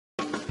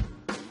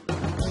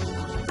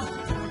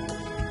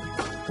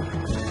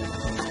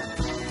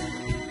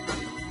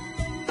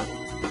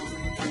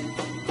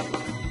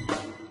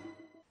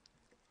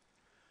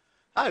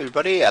Hi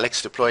everybody,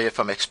 Alex Deployer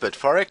from Expert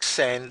Forex,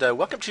 and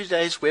welcome to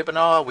today's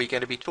webinar. We're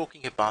going to be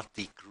talking about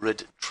the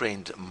grid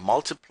trend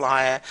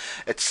multiplier.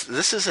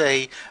 This is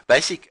a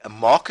basic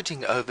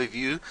marketing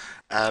overview,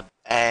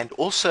 and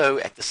also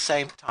at the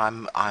same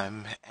time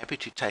I'm happy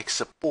to take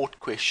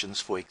support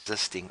questions for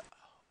existing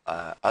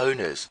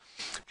owners.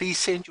 Please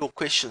send your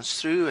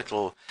questions through.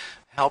 It'll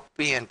help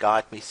me and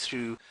guide me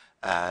through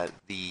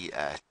the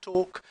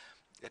talk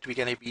that we're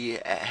going to be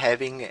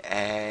having.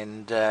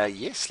 And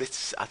yes,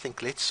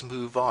 let's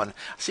move on. I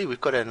see we've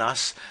got a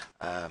nice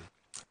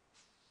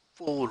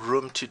full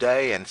room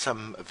today and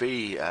some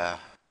very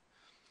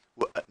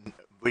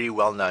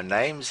well-known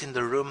names in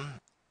the room.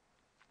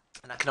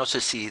 And I can also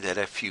see that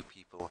a few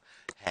people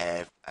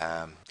have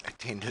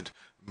attended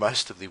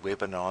most of the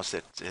webinars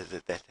that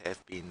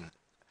have been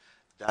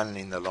done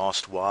in the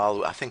last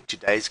while. I think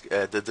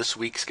this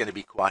week's going to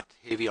be quite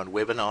heavy on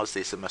webinars.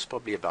 There's most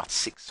probably about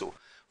 5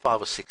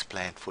 or 6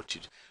 planned for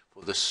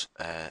this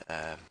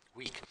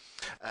week.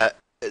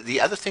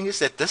 The other thing is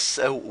that this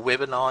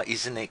webinar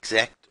isn't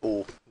exact,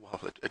 or well,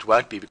 it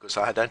won't be because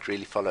I don't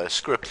really follow a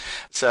script.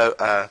 So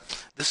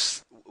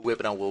this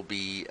webinar will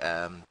be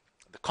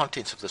the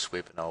contents of this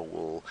webinar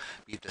will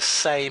be the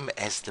same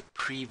as the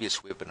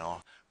previous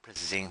webinar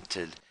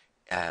presented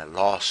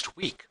last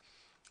week.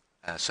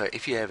 So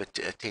if you have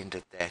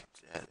attended that,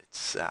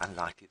 it's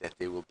unlikely that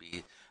there will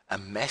be a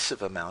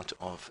massive amount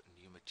of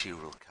new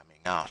material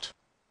coming out.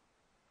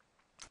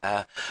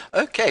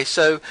 Okay,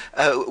 so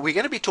we're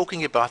going to be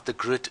talking about the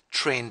grid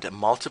trend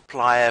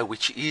multiplier,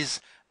 which is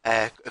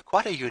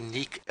quite a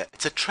unique,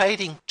 it's a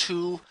trading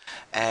tool,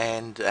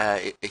 and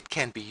it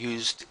can be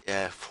used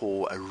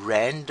for a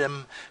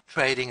random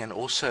trading and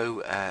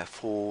also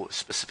for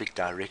specific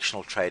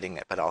directional trading,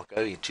 but I'll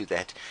go into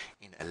that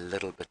in a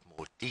little bit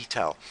more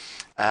detail.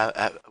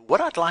 What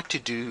I'd like to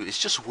do is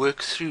just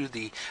work through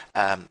the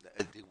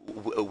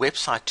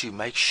website to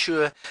make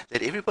sure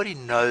that everybody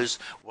knows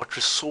what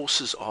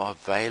resources are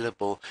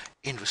available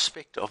in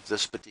respect of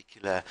this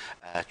particular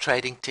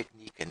trading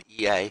technique and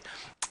EA.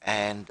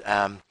 And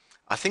I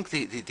think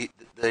the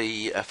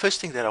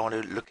first thing that I want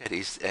to look at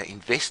is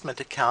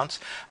investment accounts.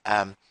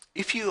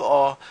 If you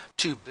are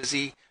too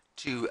busy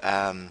to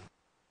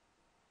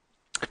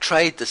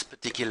trade this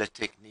particular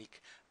technique,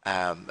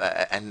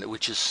 and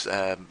which is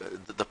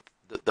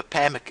the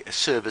PAM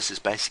service is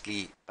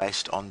basically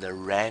based on the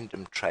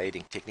random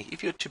trading technique.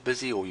 If you're too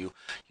busy, or you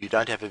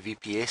don't have a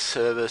VPS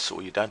service,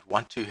 or you don't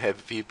want to have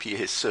a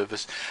VPS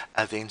service,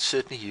 then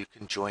certainly you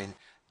can join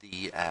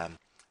the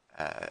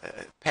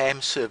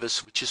PAM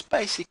service, which is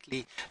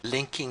basically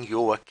linking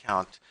your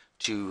account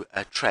to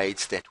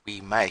trades that we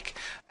make.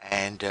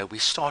 And we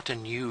start a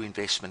new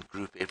investment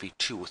group every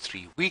 2 or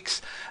 3 weeks.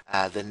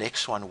 The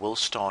next one will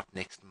start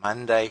next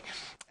Monday,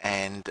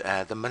 and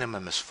the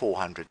minimum is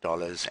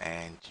 $400,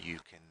 and you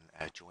can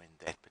join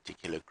that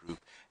particular group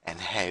and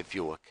have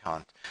your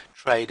account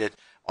traded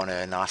on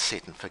a nice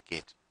set and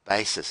forget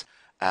basis.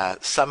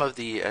 Some of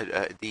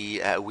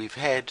we've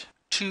had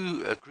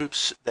 2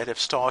 groups that have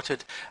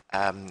started.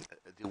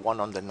 The one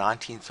on the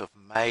 19th of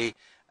May.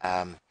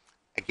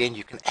 Again,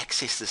 you can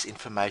access this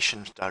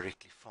information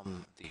directly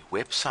from the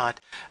website.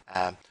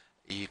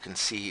 You can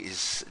see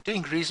is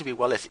doing reasonably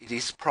well. It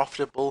is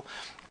profitable,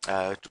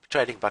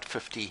 trading about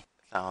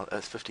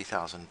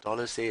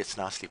 $50,000 there. It's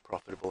nicely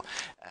profitable.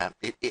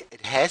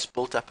 It has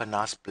built up a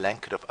nice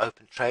blanket of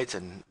open trades,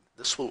 and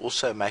this will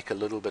also make a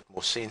little bit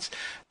more sense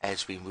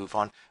as we move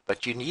on.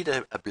 But you need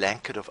a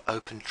blanket of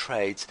open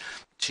trades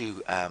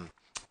to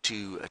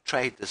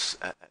trade this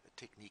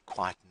technique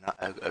quite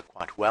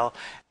well.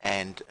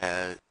 And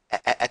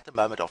at the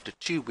moment, after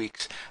 2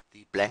 weeks,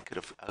 the blanket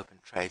of open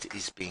trades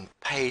is being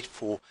paid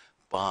for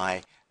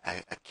by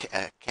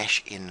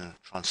cash-in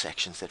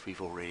transactions that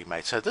we've already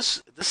made. So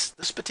this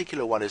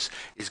particular one is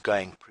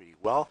going pretty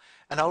well.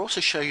 And I'll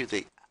also show you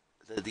the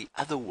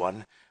other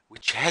one,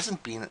 which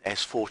hasn't been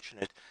as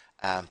fortunate.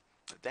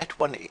 That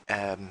one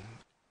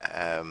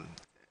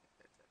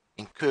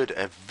incurred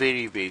a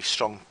very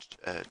strong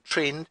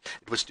trend.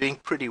 It was doing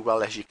pretty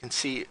well, as you can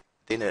see.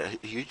 Then a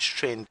huge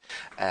trend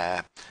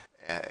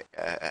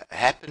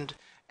happened,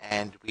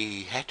 and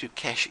we had to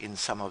cash in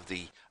some of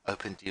the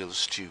open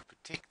deals to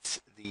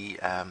protect the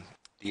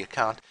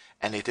account,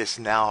 and it is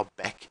now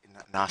back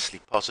nicely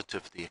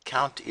positive. The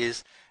account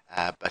is,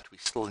 but we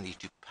still need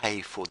to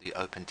pay for the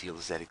open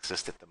deals that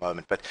exist at the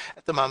moment. But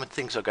at the moment,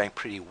 things are going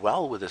pretty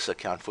well with this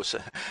account, for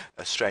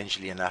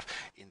strangely enough,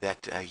 in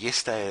that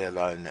yesterday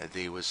alone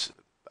there was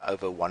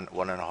over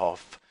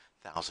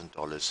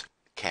 $1,500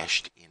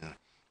 cashed in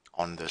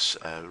on this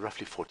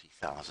roughly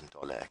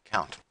 $40,000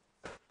 account.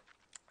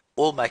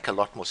 All make a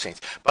lot more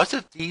sense. Both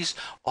of these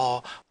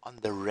are on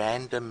the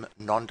random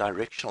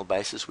non-directional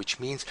basis, which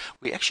means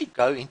we actually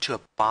go into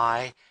a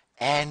buy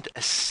and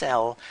a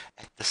sell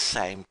at the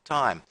same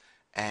time.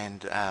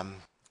 And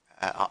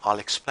I'll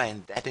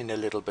explain that in a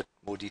little bit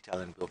more detail,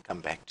 and we'll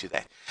come back to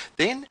that.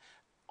 Then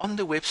on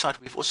the website,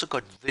 we've also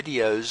got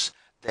videos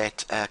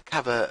that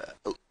cover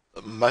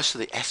most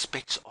of the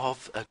aspects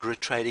of grid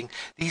trading.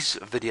 These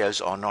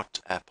videos are not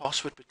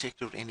password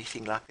protected or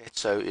anything like that,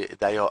 so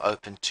they are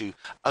open to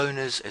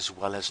owners as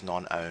well as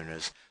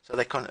non-owners. So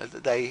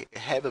they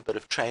have a bit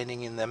of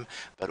training in them,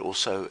 but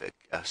also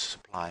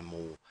supply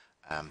more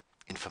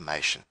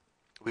information.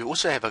 We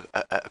also have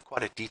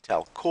quite a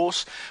detailed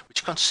course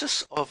which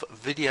consists of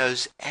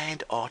videos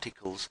and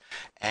articles,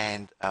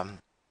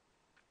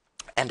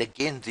 and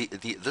again,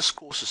 this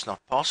course is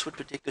not password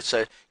protected,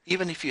 so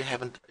even if you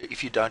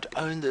don't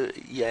own the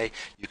EA,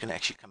 you can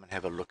actually come and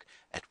have a look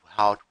at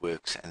how it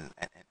works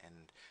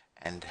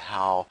and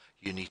how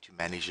you need to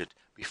manage it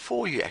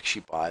before you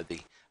actually buy the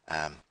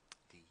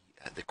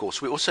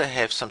course. We also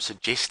have some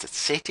suggested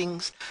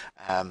settings,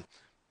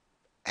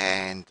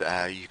 and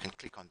you can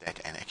click on that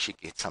and actually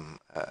get some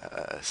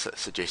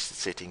suggested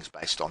settings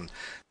based on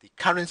the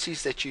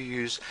currencies that you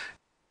use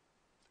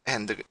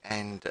and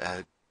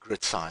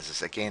grid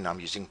sizes. Again, I'm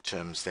using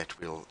terms that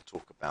we'll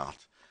talk about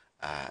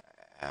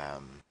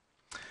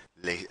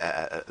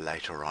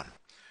later on.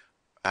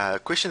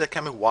 Question that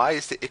came in: why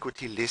is the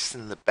equity less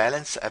than the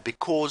balance?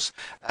 Because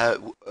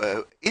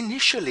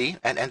initially,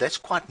 and that's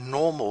quite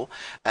normal,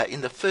 in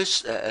the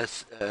first, I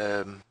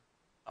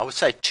would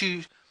say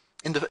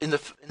in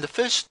the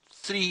first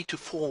 3 to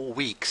 4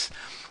 weeks,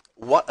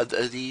 we're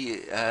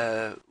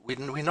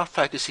not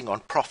focusing on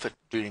profit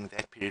during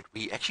that period.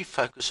 We actually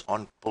focus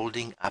on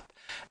building up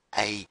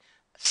a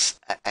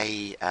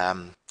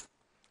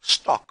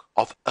stock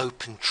of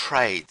open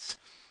trades.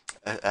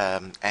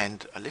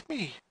 Thanks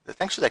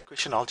for that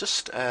question. I'll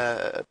just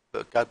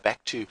go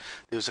back to,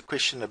 there was a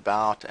question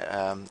about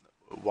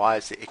why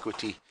is the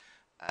equity,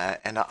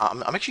 and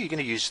I'm actually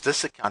going to use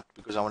this account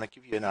because I want to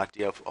give you an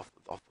idea of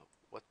what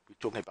we're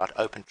talking about,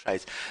 open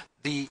trades.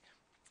 The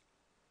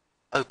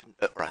open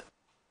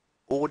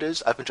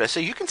orders, open trades. So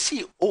you can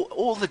see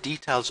all the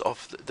details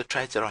of the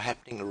trades that are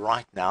happening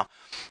right now.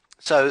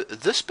 So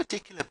this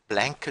particular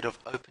blanket of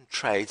open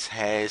trades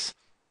has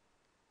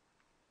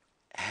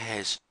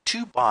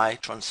two buy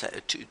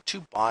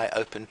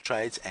open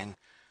trades and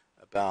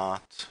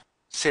about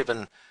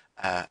seven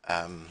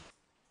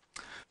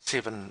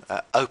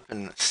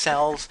open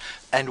sells.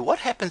 And what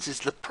happens is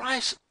the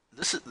price,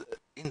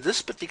 in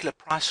this particular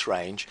price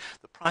range,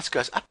 the price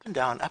goes up and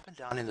down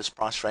in this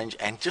price range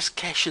and just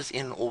cashes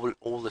in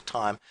all the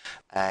time.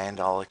 And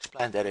I'll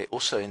explain that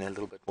also in a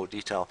little bit more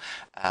detail.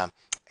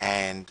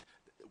 And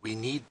we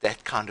need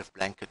that kind of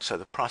blanket so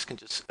the price can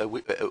just,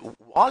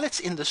 while it's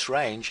in this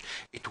range,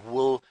 it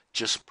will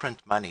just print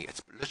money.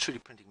 It's literally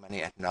printing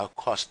money at no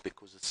cost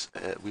because it's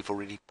we've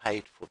already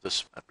paid for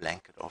this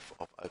blanket of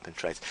open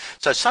trades.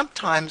 So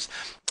sometimes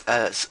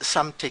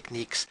some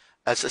techniques,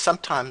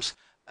 sometimes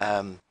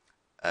the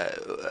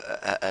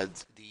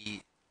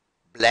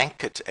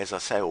blanket, as I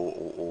say,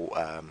 or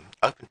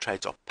open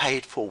trades are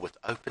paid for with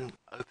open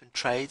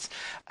trades.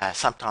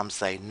 Sometimes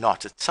they're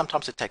not.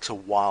 Sometimes it takes a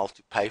while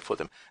to pay for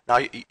them. Now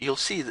you'll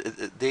see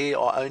that there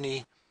are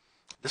only,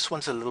 this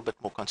one's a little bit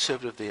more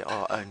conservative. There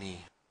are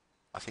only,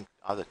 I think,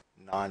 either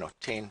 9 or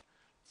 10.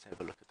 Let's have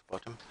a look at the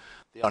bottom.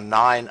 There are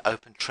 9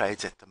 open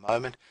trades at the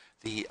moment.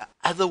 The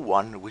other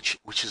one, which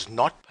is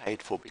not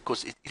paid for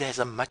because it has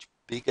a much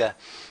bigger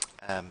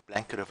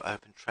blanket of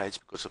open trades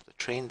because of the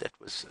trend that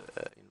was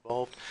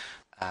involved.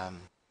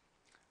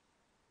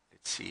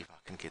 Let's see if I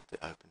can get the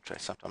open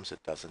trade. Sometimes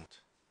it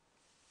doesn't.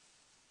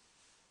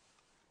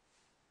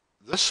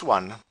 This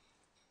one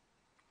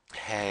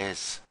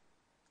has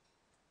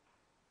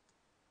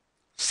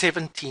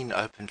 17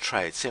 open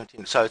trades.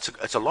 17. So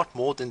it's a lot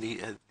more than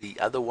the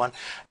other one,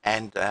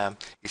 and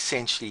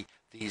essentially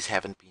these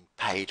haven't been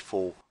paid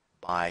for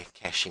by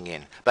cashing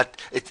in. But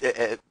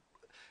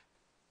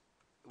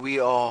we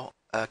are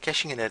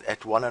cashing in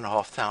at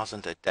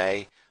 1,500 a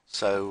day.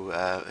 So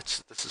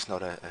this is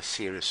not a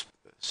serious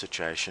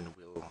situation.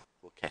 We'll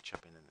catch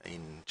up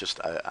in just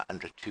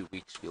under 2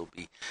 weeks. We'll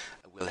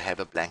have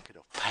a blanket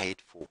of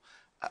paid for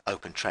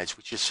open trades,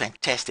 which is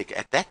fantastic.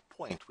 At that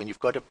point, when you've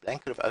got a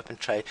blanket of open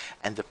trade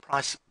and the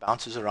price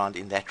bounces around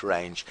in that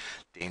range,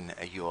 then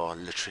you are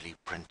literally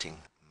printing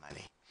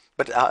money.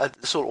 But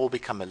this will all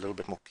become a little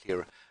bit more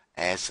clearer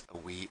as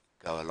we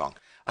go along.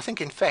 I think,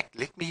 in fact,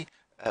 let me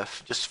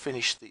just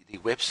finish the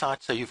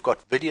website. So you've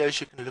got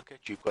videos you can look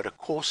at, you've got a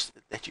course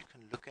that you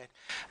can look at,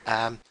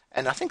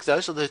 and I think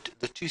those are the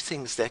two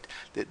things that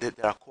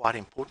are quite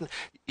important.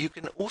 You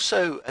can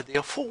also, there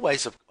are 4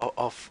 ways of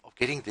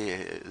getting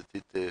the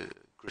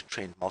grid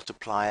trend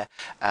multiplier.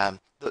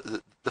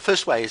 The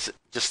first way is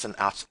just an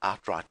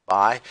outright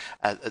buy.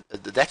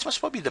 That's most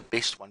probably the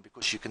best one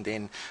because you can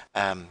then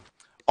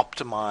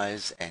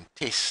optimize and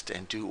test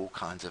and do all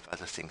kinds of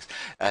other things.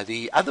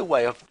 The other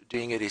way of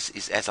doing it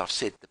is, as I've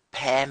said, the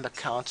PAM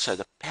account. So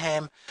the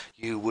PAM,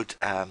 you would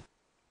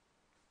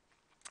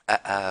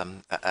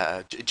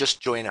just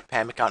join a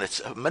PAM account. It's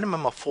a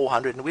minimum of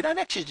 400, and we don't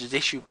actually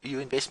suggest you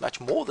invest much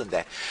more than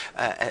that.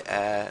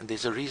 And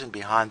there's a reason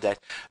behind that.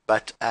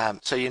 But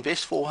so you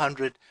invest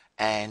 400,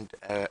 and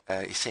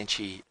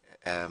essentially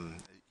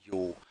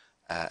your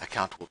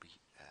account will be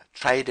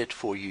traded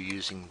for you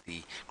using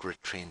the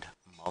grid trend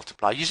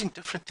multiply using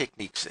different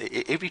techniques.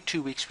 Every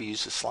 2 weeks we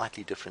use a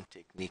slightly different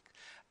technique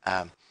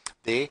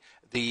there.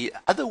 The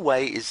other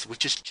way is,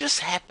 which has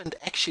just happened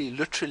actually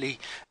literally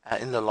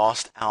in the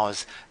last hour,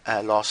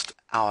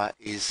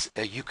 is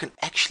you can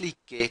actually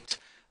get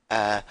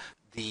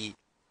the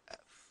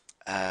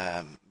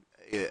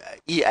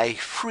EA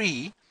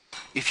free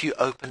if you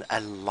open a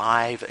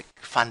live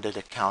funded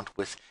account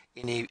with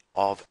any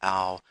of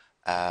our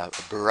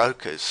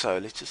brokers. So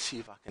let's just see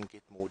if I can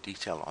get more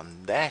detail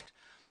on that.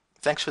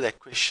 Thanks for that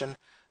question.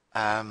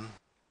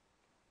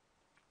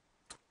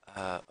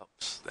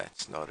 Oops,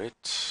 that's not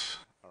it.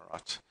 All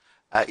right.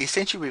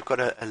 Essentially, we've got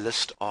a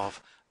list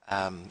of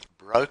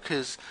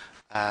brokers,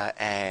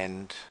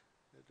 and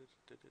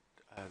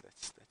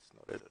that's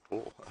not it at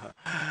all.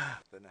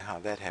 Don't know how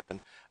that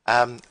happened.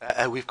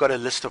 We've got a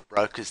list of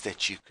brokers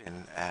that you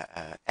can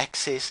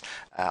access.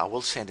 I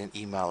will send an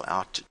email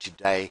out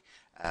today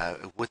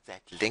with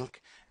that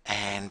link.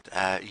 And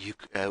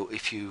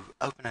if you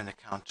open an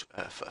account,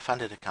 a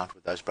funded account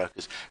with those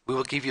brokers, we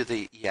will give you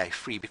the EA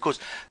free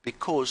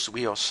because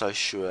we are so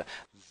sure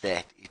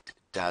that it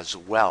does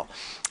well.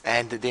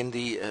 And then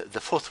the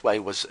fourth way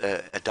was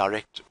a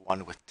direct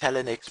one with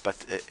Telenex,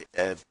 but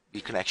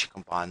you can actually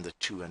combine the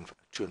two and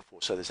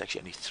four. So there's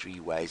actually only 3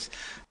 ways.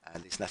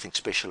 There's nothing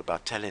special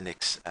about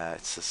Telenex.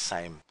 It's the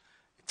same.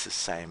 It's the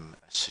same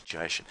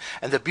situation.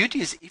 And the beauty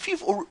is, if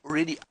you've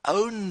already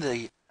owned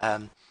the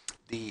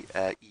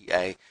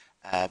EA,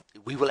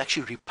 we will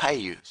actually repay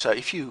you. So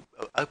if you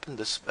open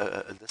this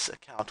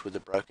account with a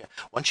broker,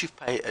 once you've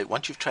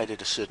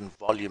traded a certain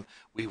volume,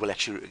 we will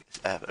actually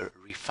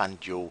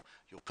refund your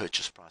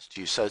purchase price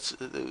to you. So it's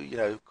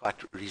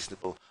quite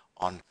reasonable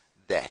on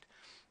that.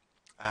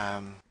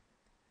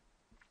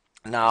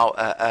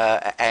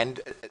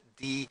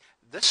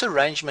 This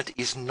arrangement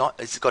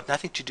it's got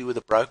nothing to do with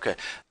the broker.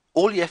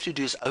 All you have to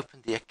do is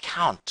open the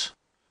account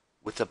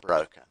with the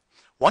broker.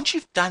 Once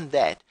you've done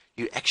that,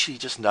 you actually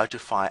just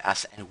notify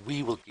us and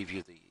we will give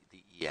you the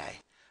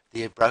EA.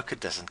 The broker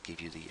doesn't give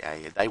you the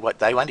EA. They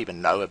won't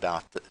even know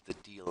about the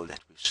deal that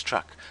we've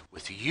struck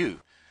with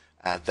you.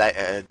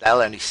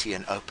 They'll only see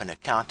an open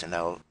account, and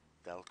they'll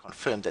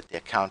confirm that the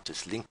account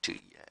is linked to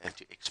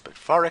Expert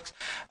Forex.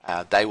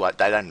 They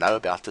don't know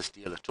about this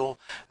deal at all.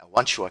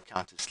 Once your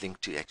account is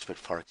linked to Expert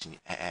Forex,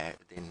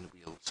 then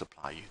we'll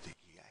supply you the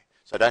EA.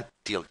 So don't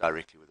deal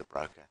directly with the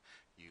broker.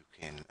 You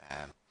can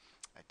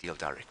deal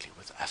directly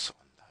with us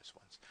on those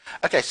ones.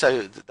 Okay,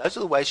 so those are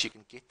the ways you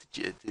can get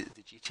the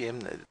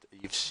GTM.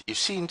 You've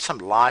seen some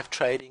live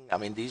trading. I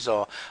mean, these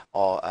are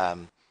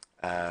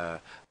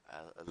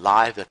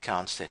live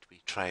accounts that we're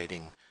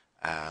trading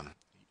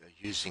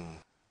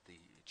using the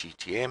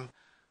GTM.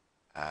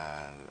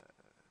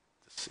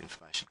 This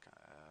information,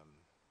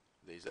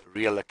 there's a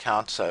real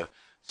account, so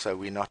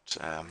we're not,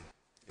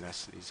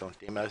 these aren't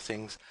demo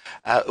things.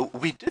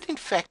 We did in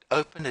fact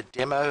open a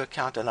demo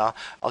account, and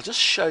I'll just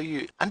show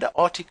you under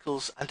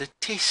articles, under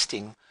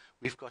testing,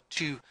 we've got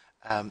 2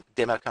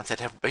 demo accounts that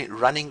have been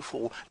running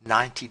for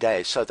 90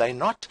 days. So they're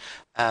not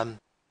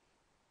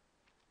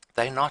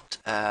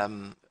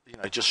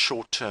just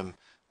short-term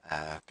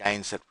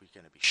gains that we're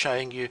going to be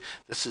showing you.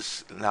 This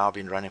has now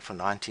been running for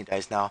 19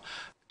 days now.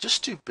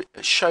 Just to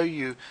show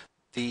you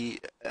the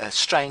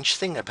strange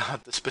thing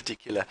about this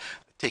particular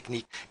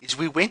technique is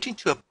we went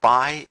into a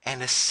buy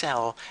and a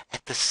sell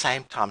at the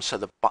same time.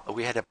 So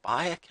we had a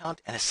buy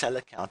account and a sell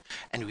account,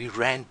 and we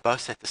ran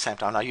both at the same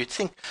time. Now you'd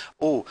think,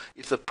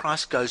 if the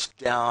price goes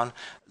down,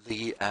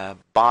 the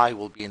buy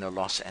will be in a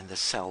loss and the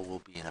sell will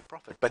be in a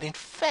profit. But in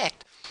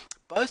fact,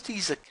 both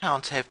these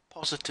accounts have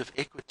positive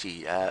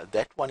equity.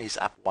 That one is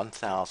up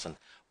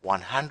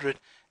 1,100,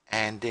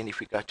 and then if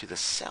we go to the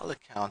sell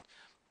account,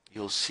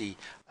 you'll see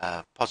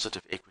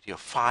positive equity of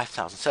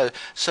 5,000.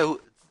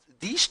 So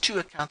these 2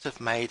 accounts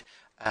have made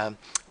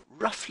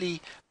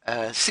roughly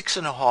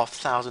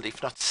 6,500,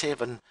 if not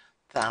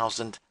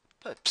 7,000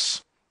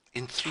 pips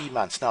in 3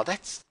 months. Now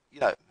that's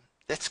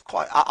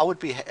quite. I would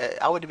be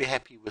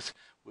happy with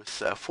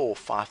 4,000 or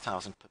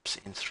 5,000 pips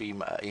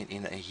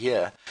in a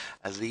year.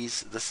 As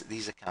these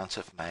accounts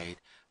have made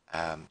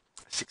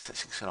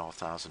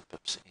 6,500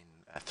 pips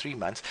in 3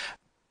 months.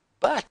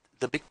 But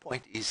the big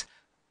point is,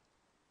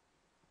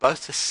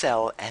 both the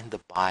sell and the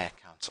buy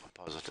accounts are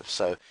positive.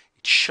 So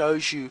it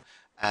shows you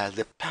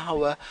the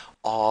power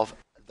of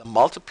the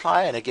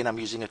multiplier. And again, I'm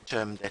using a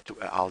term that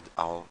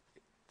I'll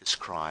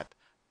describe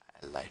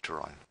later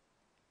on.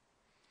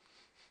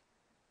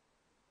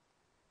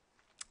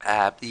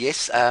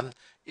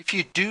 If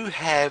you do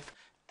have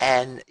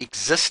an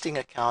existing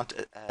account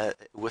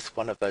with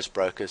one of those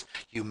brokers,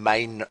 it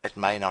may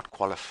not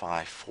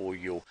qualify for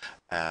your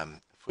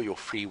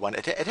free one.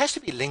 It has to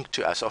be linked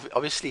to us.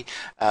 Obviously,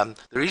 the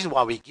reason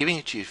why we're giving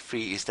it to you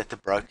free is that the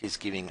broker is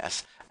giving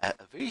us a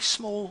very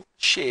small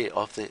share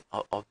of the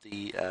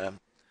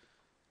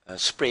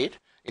spread.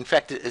 In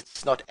fact,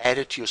 it's not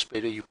added to your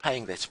spread, or you're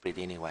paying that spread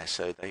anyway.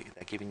 So they're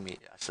giving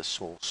us a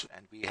small,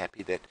 and we're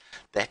happy that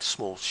that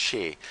small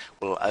share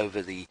will,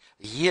 over the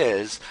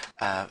years,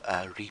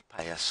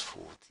 repay us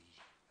for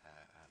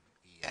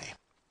the EA.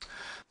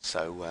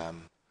 So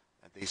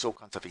there's all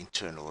kinds of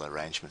internal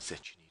arrangements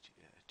that you need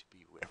to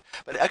be aware of.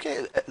 But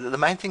okay, the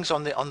main things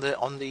on the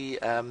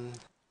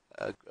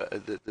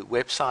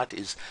website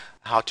is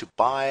how to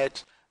buy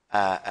it.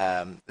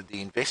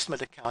 The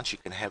investment accounts, you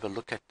can have a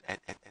look at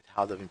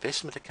how the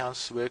investment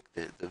accounts work,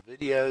 the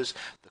videos,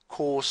 the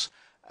course.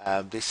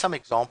 There's some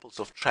examples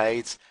of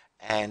trades,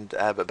 and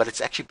but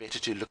it's actually better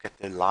to look at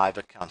the live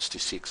accounts to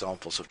see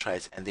examples of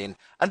trades. And then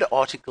under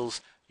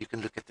articles, you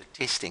can look at the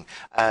testing.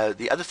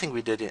 The other thing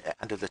we did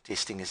under the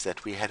testing is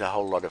that we had a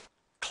whole lot of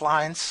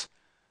clients.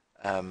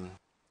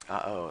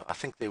 I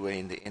think there were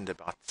in the end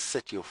about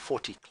 30 or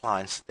 40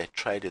 clients that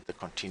traded the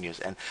continuous,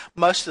 and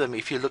most of them,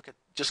 if you look at,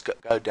 just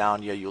go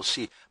down here, you'll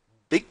see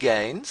big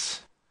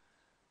gains,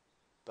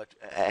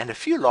 and a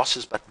few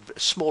losses, but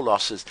small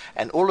losses,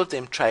 and all of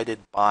them traded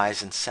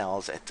buys and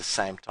sells at the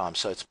same time.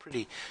 So it's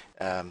pretty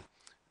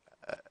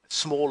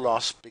small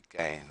loss, big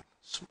gain,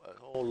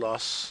 small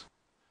loss,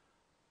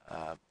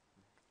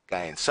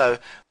 gain. So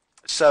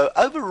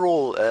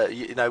overall,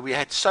 we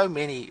had so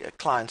many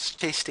clients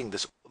testing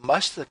this.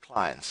 Most of the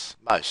clients,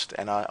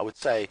 and I would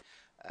say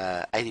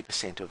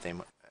 80% of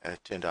them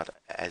turned out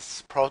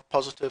as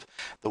positive.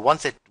 The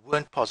ones that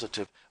weren't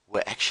positive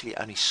were actually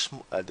only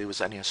there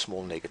was only a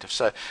small negative.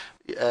 So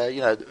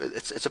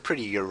it's a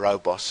pretty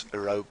robust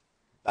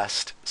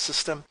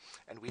system,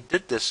 and we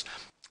did this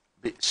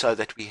so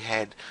that we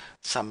had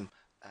some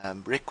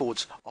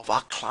records of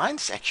our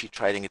clients actually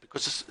trading it,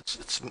 because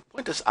it's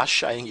pointless us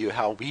showing you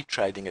how we're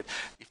trading it.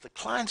 If the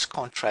clients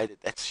can't trade it,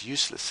 that's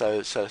useless.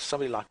 So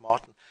somebody like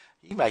Martin,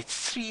 he made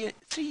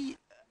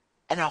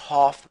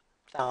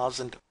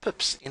 3,500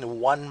 pips in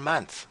 1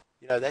 month.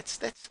 That's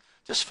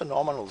just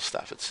phenomenal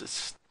stuff.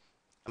 It's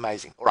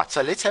amazing. All right,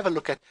 so let's have a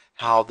look at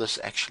how this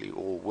actually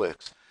all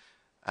works,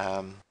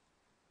 and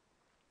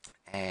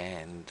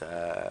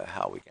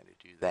how we're going to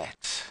do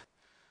that.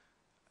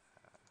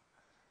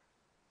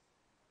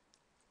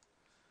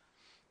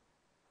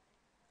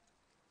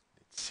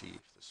 See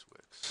if this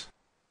works.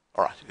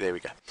 All right, there we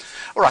go.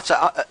 All right, so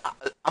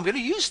I'm going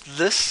to use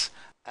this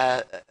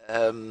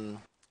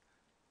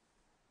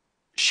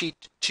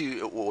sheet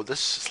or this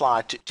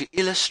slide to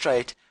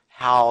illustrate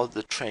how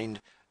the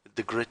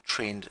grid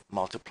trend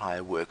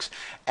multiplier works.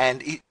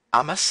 And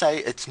I must say,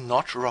 it's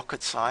not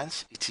rocket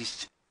science. It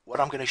is, what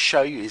I'm going to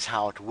show you is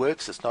how it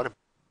works. It's not a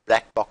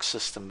black box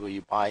system where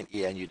you buy an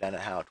ear and you don't know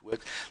how it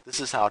works. This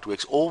is how it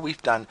works. All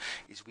we've done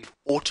is we've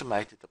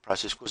automated the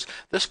process, because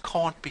this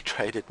can't be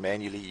traded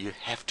manually. You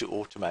have to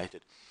automate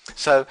it.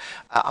 So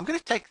I'm going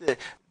to take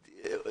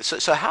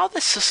so how the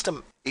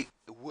system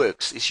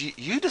works is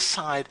you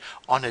decide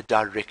on a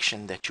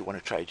direction that you want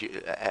to trade.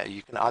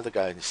 You can either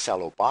go and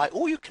sell or buy,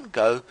 or you can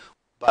go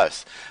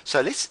both. So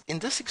in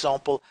this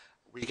example,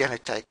 we're going to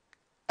take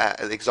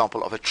the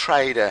example of a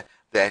trader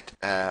that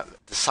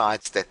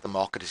decides that the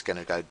market is going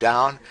to go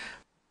down,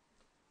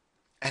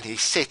 and he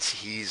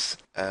sets his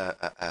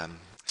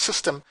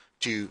system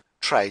to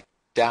trade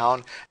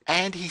down,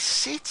 and he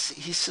sets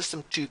his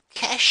system to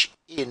cash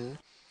in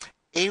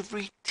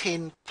every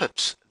 10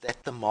 pips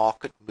that the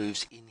market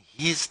moves in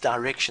his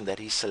direction that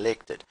he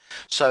selected.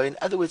 So in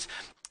other words,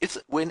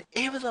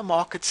 whenever the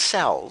market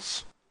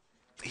sells,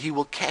 he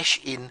will cash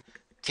in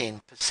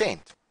 10%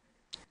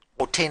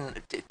 or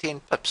 10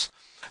 pips.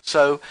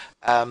 So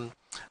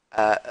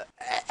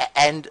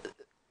and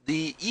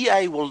the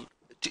EA will,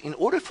 in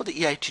order for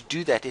the EA to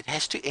do that, it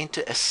has to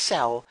enter a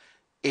sell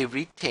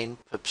every 10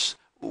 pips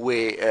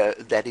where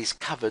that is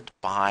covered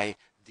by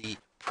the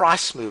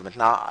price movement.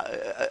 Now,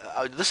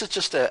 this is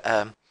just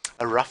a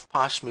rough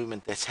price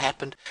movement that's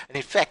happened, and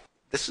in fact,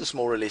 this is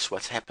more or less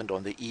what's happened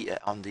on the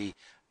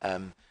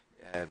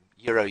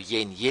euro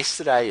yen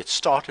yesterday. It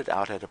started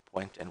out at a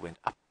point and went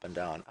up and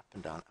down, up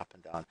and down, up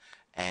and down,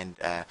 and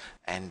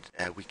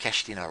we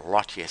cashed in a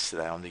lot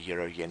yesterday on the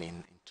euro yen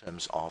in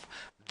terms of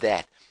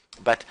that.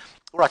 But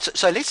all right,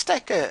 so let's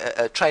take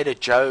a trader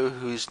Joe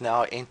who's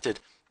now entered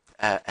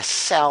a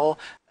sell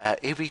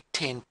every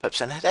 10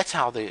 pips, and that's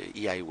how the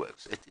EA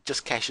works. It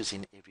just cashes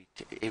in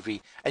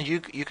every, and you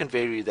can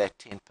vary that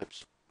 10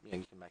 pips. You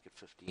can make it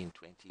 15,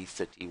 20,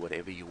 30,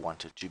 whatever you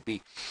want it to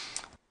be.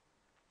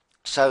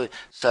 So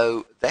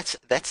that's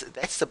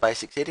the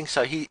basic setting.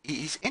 So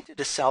he's entered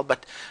a sell,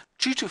 but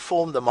true to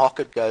form, the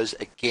market goes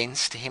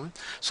against him.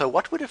 So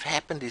what would have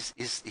happened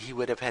is he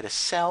would have had a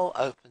sell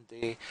open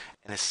there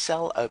and a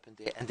sell open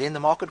there, and then the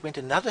market went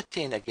another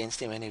 10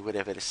 against him, and he would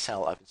have had a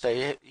sell open.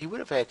 So he would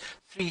have had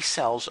 3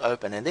 sells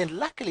open, and then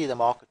luckily the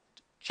market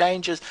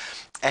changes,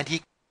 and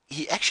he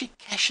actually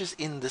cashes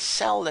in the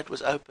sell that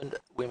was opened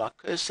where my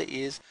cursor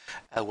is,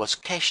 was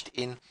cashed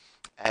in,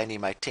 and he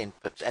made 10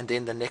 pips, and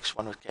then the next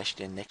one was cashed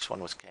in, next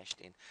one was cashed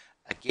in.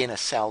 Again, a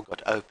sell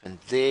got opened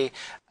there,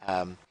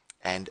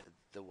 and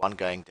the one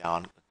going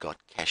down got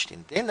cashed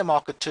in. Then the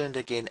market turned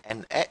again,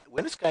 and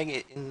when it's going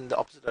in the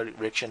opposite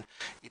direction,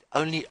 it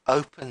only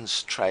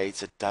opens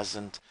trades, it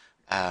doesn't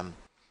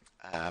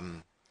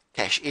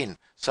cash in.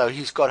 So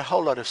he's got a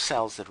whole lot of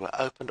sells that were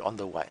opened on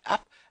the way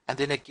up, and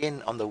then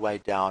again on the way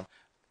down,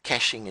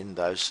 cashing in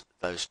those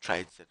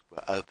trades that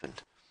were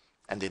opened.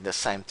 and then the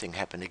same thing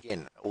happened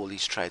again. All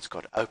these trades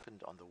got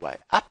opened on the way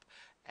up,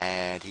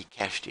 and he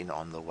cashed in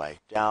on the way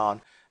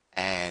down,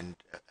 and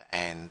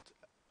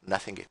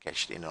nothing get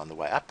cashed in on the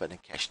way up, and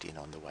it cashed in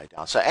on the way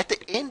down. So at the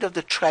end of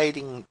the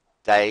trading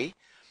day,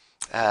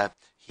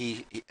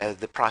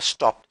 the price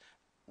stopped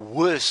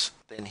worse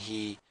than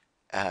he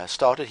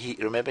started.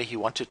 Remember, he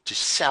wanted to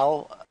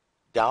sell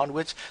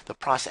downwards. The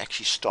price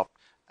actually stopped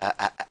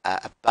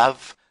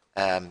above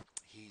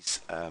his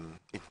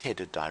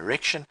intended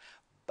direction.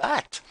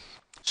 But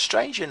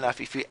strange enough,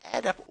 if you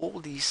add up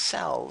all these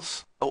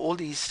sells, or all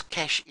these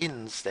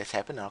cash-ins that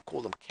happen, I'll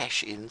call them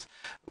cash-ins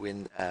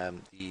when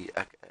the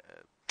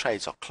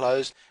trades are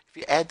closed. If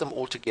you add them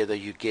all together,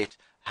 you get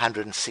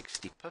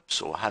 160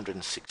 pips, or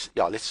 160,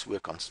 yeah, let's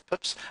work on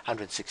pips,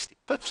 160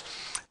 pips.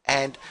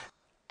 And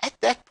at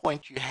that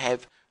point, you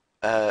have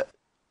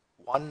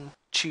 1,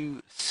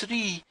 2,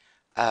 3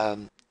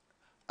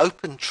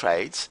 open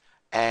trades,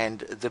 and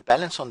the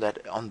balance on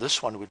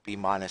this one would be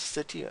minus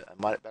 30,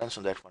 balance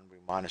on that one would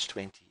be minus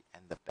 20,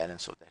 and the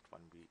balance of that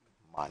one would be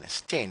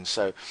minus 10.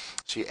 So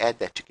you add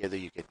that together,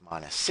 you get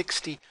minus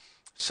 60.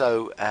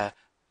 So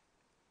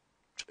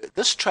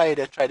this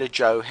trader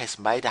Joe, has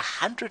made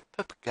 100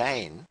 pip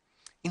gain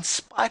in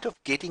spite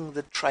of getting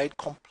the trade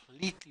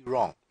completely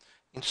wrong.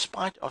 In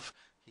spite of,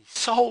 he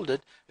sold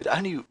it, it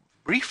only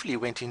briefly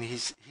went in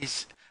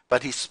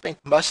but he spent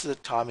most of the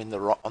time on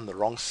the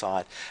wrong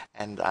side,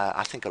 and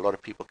I think a lot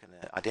of people can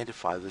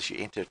identify this. You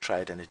enter a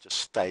trade and it just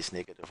stays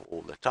negative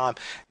all the time.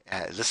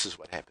 This is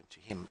what happened to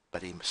him,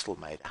 but he still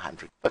made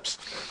 100 pips.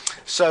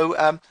 So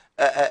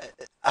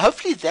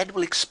hopefully that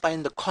will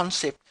explain the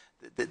concept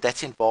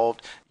that's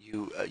involved.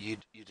 You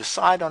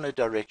decide on a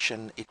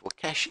direction, it will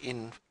cash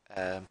in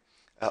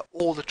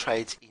all the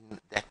trades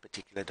in that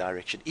particular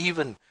direction,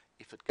 even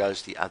if it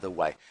goes the other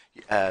way.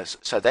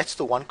 So that's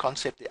the one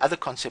concept. The other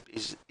concept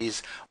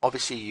is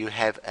obviously you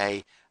have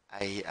a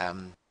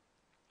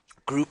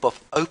group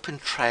of open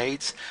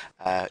trades.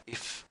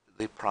 If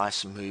the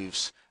price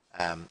moves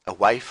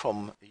away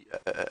from the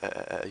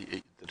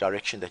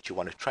direction that you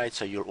want to trade,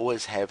 so you'll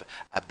always have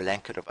a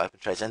blanket of open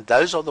trades, and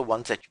those are the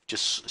ones that you've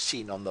just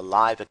seen on the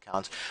live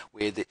accounts,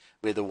 where the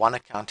one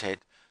account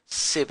had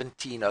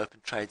 17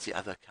 open trades, the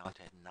other account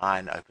had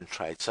 9 open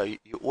trades. So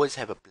you always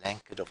have a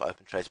blanket of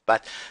open trades,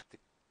 but the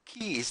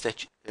key is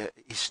that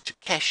is to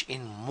cash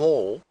in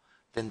more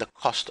than the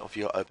cost of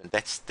your open.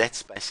 That's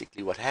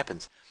basically what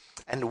happens.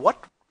 And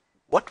what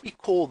we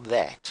call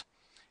that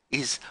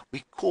is,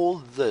 we call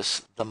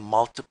this the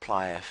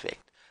multiplier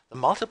effect. The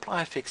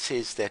multiplier effect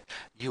says that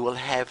you will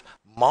have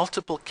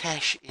multiple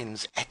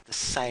cash-ins at the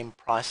same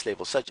price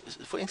level. So,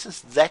 for instance,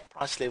 that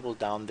price level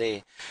down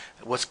there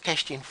was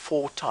cashed in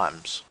 4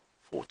 times.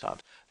 4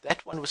 times.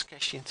 That one was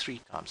cashed in 3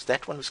 times.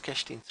 That one was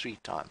cashed in 3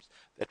 times.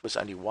 That was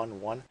only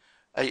 1.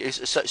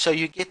 So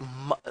you get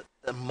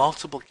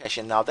multiple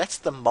cash-in. Now, that's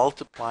the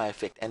multiplier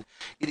effect, and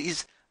it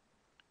is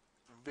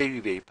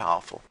very, very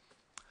powerful.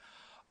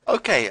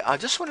 Okay, I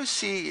just want to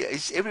see,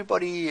 is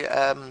everybody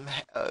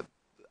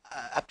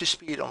up to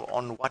speed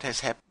on what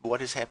is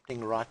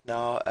happening right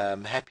now?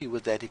 Happy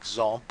with that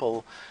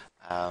example?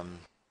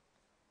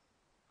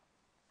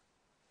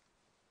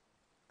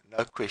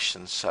 No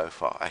questions so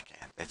far. Okay,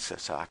 that's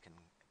so I can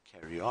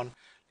carry on.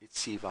 Let's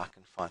see if I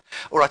can find.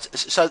 All right.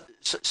 So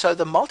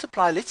the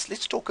multiplier.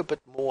 Let's talk a bit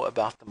more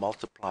about the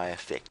multiplier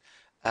effect.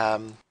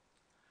 I've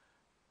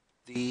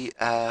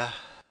got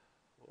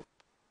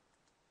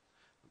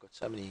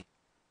so many.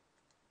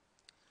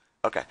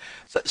 Okay.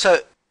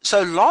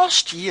 So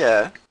last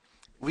year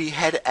we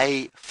had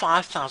a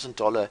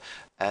 $5,000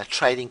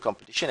 trading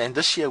competition, and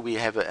this year we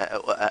have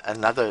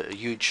another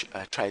huge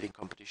trading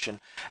competition,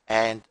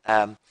 and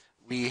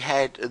we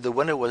had, the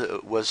winner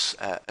was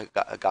a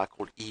guy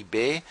called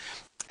eBay,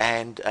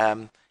 and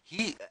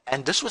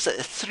this was a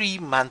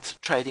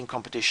 3-month trading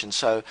competition.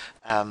 So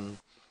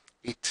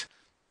it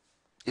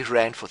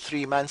ran for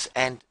 3 months,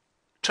 and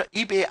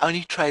eBay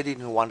only traded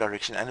in one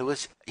direction, and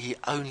he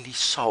only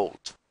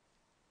sold.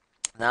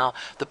 Now,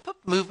 the pip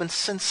movement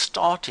since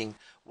starting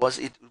was,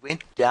 it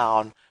went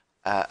down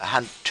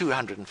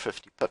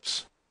 250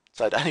 pips.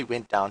 So it only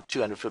went down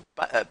 250,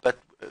 but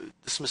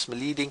this was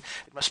misleading.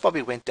 It must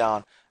probably went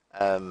down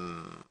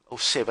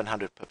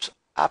 700 pips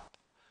up,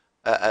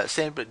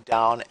 700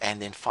 down,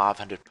 and then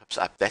 500 pips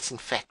up. That's in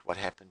fact what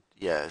happened.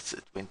 Yeah,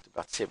 it went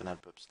about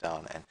 700 pips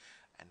down and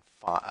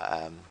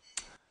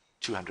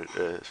 200,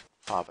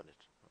 500.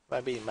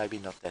 Maybe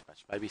not that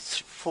much. Maybe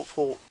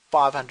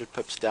 500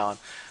 pips down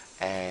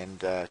and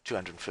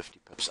 250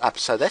 pips up.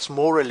 So that's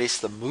more or less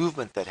the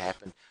movement that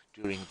happened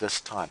during this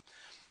time.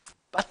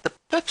 But the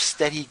pips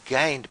that he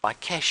gained by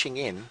cashing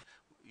in,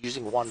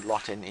 using one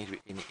lot in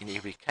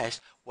every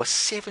case, was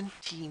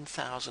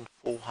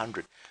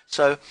 17,400.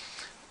 So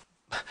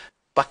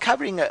by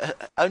covering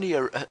only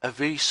a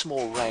very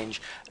small range,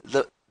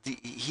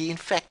 he in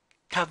fact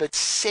covered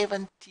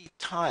 70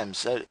 times.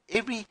 So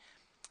every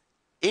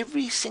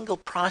single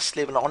price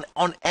level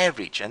on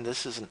average, and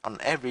this is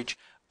on average,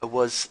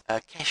 was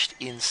cashed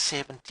in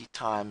 70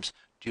 times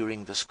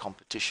during this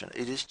competition.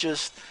 It is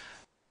just,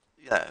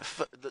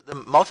 the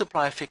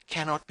multiplier effect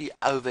cannot be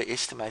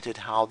overestimated,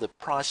 how the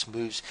price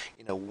moves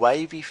in a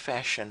wavy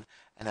fashion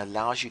and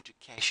allows you to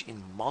cash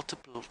in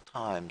multiple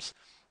times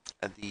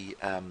on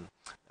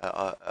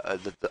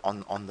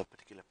the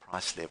particular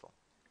price level.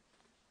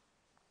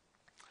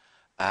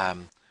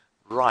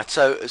 Right.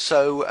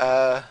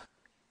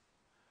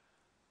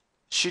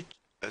 Should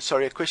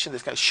sorry, a question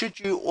that's going, should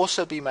you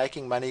also be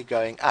making money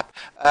going up?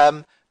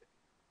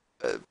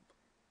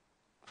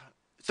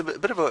 It's a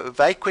bit of a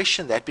vague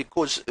question, that,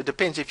 because it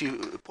depends if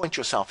you point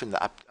yourself in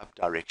the up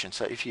direction.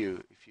 So if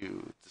you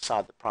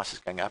decide the price is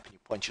going up and you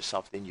point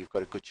yourself, then you've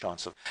got a good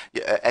chance of,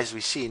 as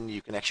we've seen,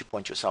 you can actually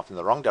point yourself in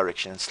the wrong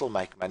direction and still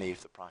make money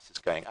if the price is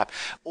going up.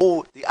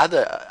 Or the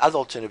other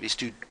alternative is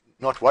to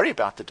not worry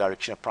about the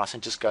direction of price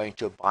and just go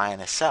into a buy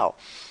and a sell.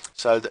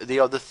 So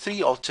there are the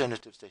three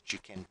alternatives that you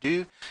can do.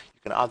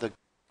 You can either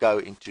go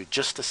into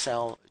just a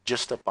sell,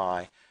 just a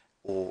buy,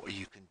 or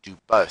you can do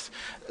both.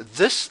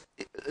 This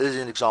is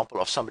an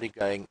example of somebody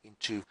going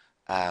into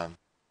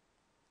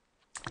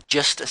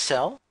just a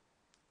sell,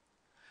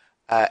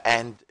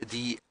 and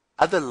the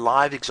other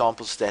live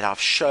examples that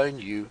I've shown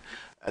you,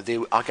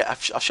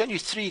 I've shown you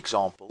three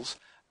examples.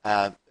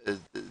 There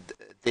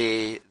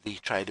the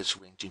traders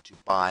went into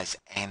buys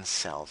and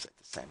sells at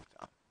the same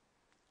time.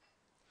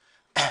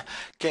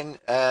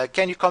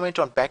 Can you comment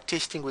on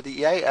backtesting with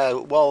the EA?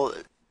 Well,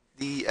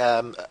 the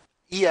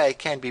EA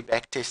can be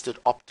backtested,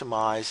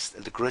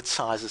 optimized. The grid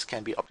sizes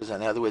can be optimized.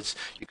 In other words,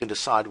 you can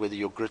decide whether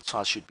your grid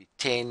size should be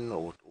 10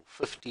 or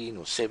 15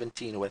 or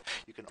 17 or whatever.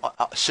 You can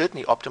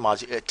certainly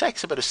optimize it. It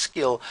takes a bit of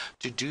skill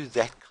to do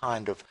that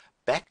kind of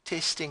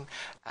backtesting,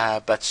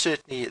 but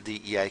certainly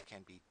the EA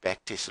can be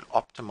backtested,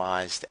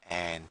 optimized,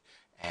 and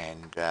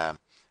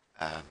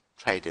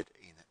traded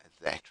in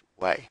that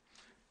way.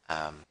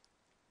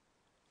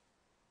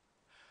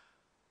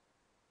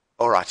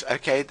 All right.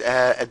 Okay.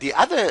 The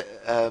other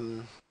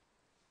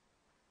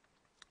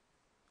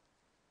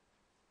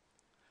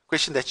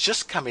question that's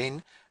just come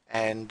in,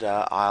 and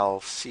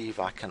I'll see if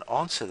I can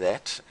answer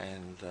that,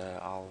 and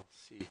I'll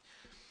see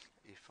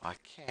if I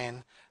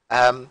can.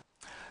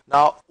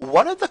 Now,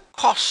 one of the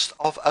costs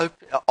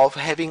of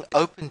having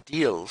open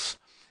deals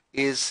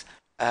is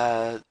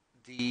I'm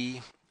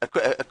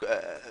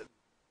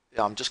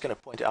just going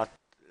to point out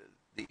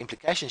the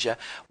implications here.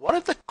 One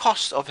of the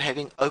costs of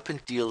having open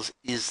deals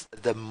is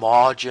the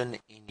margin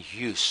in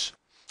use.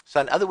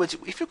 So in other words,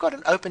 if you've got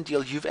an open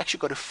deal, you've actually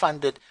got to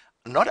fund it,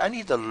 not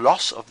only the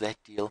loss of that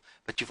deal,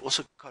 but you've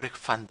also got to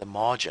fund the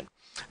margin.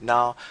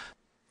 Now,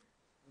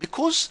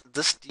 because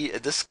this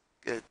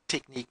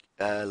technique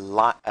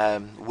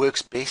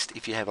works best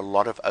if you have a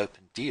lot of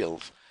open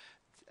deals,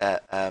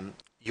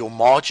 your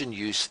margin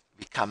use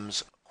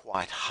becomes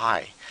quite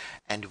high.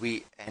 And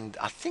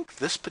I think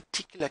this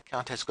particular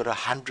account has got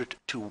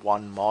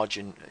 100-to-1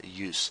 margin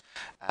use,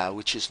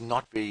 which is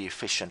not very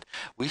efficient.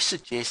 We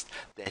suggest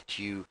that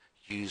you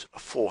use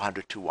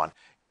 400-to-1.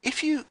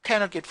 If you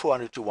cannot get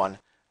 400-to-1,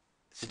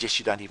 suggest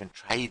you don't even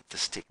trade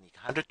this technique.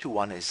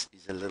 100-to-1 is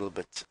a little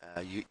bit,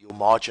 your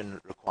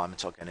margin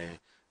requirements are going to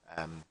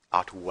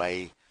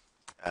outweigh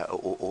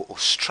or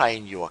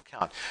strain your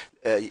account.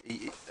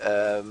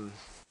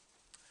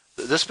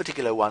 This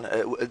particular one,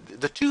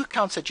 the two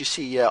accounts that you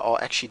see here are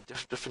actually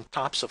different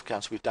types of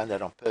accounts. We've done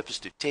that on purpose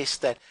to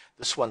test that.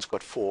 This one's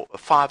got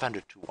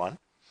 500-to-1,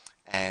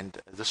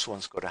 and this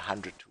one's got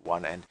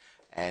 100-to-1,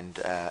 and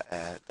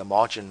the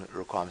margin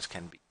requirements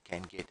can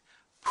get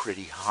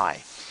pretty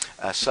high.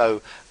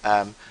 So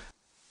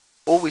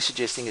all we're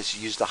suggesting is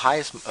use the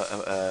highest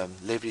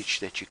leverage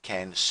that you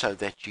can, so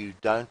that you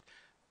don't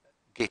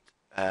get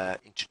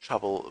into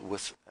trouble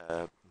with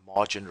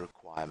margin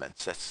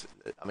requirements.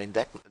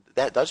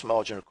 Those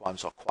margin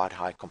requirements are quite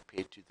high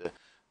compared to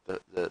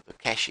the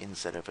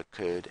cash-ins that have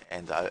occurred,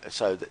 and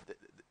so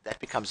that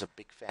becomes a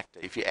big factor.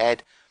 If you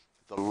add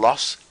the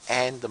loss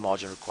and the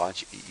margin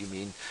requirements,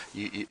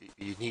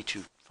 you need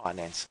to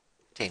finance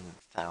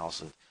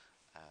 $10,000.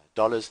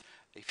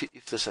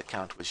 If this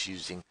account was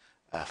using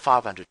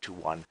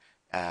 500-to-1,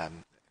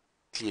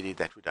 clearly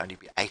that would only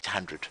be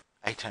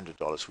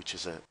 $800, which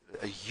is a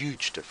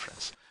huge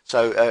difference.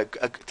 So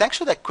thanks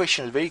for that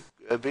question.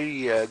 A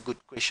very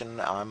good question.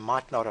 I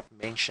might not have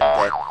mentioned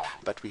that,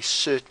 but we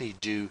certainly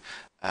do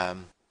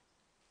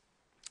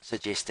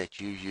suggest that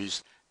you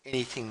use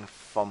anything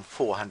from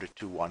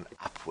 400-to-1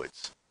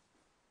 upwards.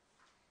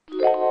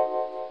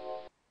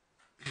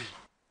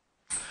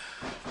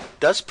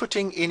 Does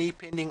putting any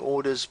pending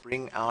orders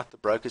bring out the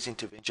broker's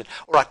intervention?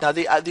 All right. Now,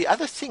 the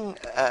other thing,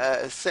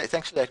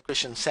 thanks for that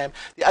question, Sam.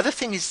 The other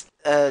thing is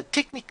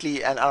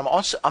technically, and I'm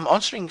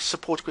answering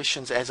support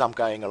questions as I'm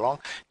going along.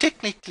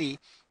 Technically,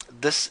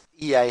 this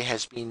EA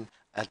has been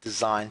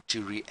designed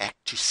to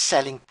react to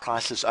selling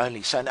prices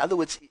only. So, in other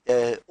words,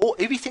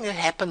 everything that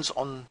happens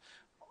on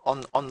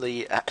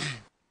the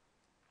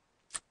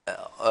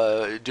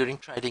during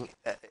trading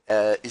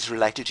is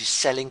related to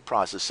selling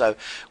prices. So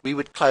we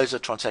would close a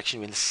transaction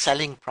when the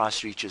selling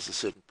price reaches a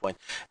certain point,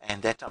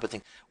 and that type of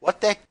thing.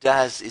 What that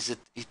does is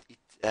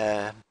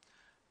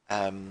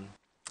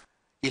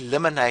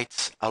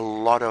eliminates a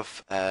lot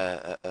of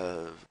sort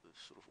of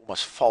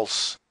almost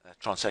false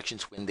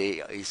transactions when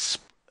there is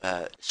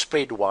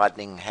spread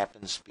widening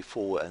happens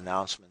before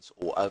announcements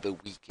or over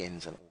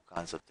weekends and all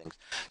kinds of things.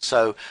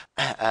 So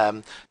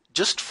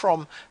just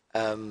from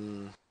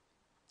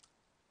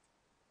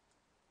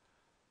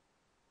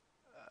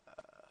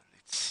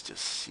let's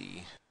just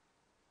see.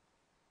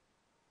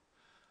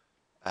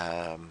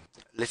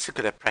 Let's look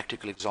at a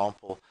practical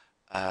example.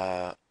 Orders,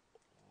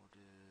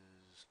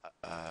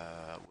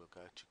 we'll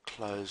go to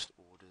closed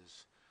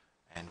orders,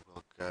 and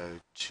we'll go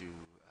to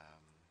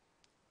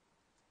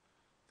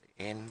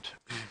the end.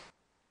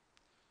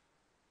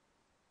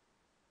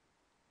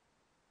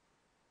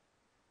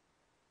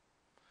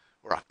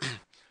 All right.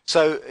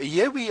 So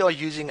here we are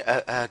using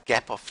a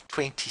gap of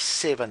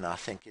 27, I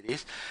think it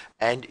is,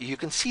 and you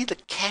can see the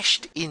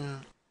cashed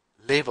in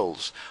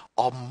levels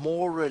are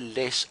more or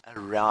less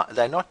around.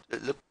 They're not,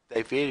 look,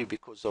 they vary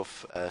because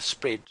of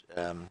spread,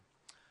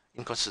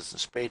 inconsistent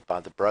spread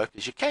by the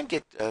brokers. You can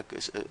get,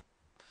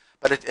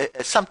 but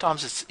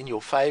sometimes it's in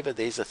your favor.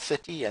 There's a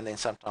 30, and then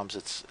sometimes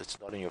it's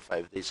not in your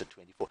favor. There's a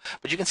 24.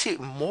 But you can see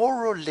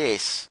more or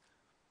less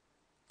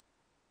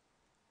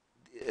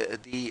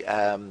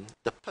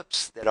the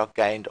pips that are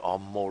gained are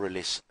more or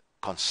less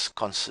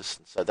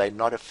consistent, so they're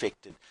not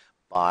affected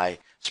by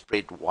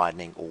spread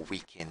widening or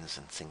weekends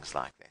and things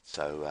like that.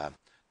 So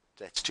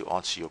that's to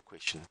answer your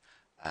question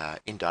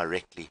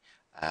indirectly.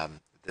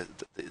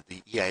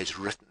 The EA is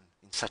written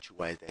in such a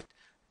way that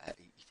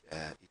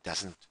it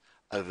doesn't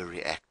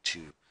overreact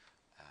to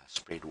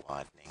spread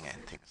widening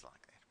and things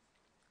like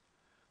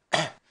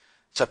that.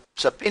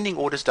 So pending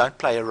orders don't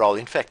play a role.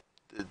 In fact,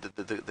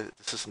 the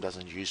system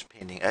doesn't use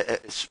pending.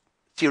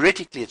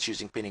 Theoretically, it's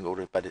using pending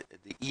order, but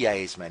the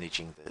EA is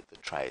managing the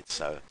trade.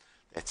 So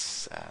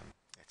that's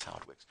how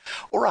it works.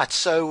 All right.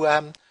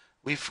 So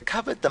we've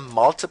covered the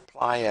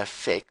multiplier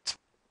effect.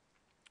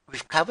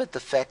 We've covered the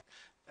fact,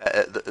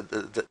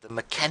 the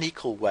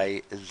mechanical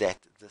way that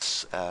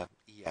this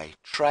EA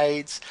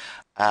trades.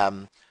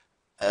 And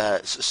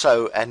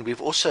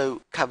we've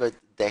also covered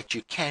that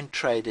you can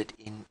trade it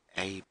in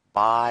a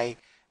buy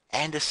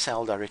and a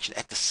sell direction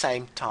at the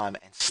same time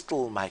and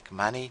still make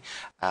money.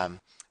 In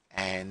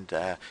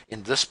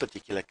this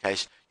particular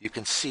case, you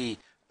can see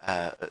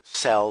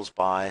sells,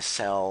 buy,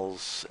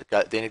 sells,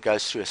 then it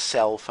goes through a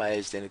sell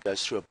phase, then it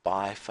goes through a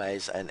buy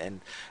phase,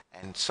 and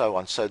so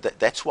on. So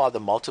that's why the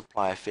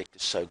multiplier effect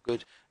is so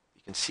good.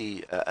 You can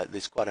see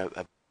there's quite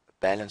a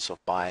balance of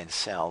buy and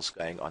sells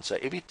going on. So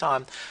every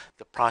time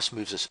the price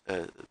moves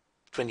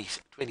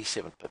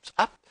 27 pips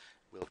up,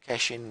 we'll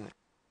cash in,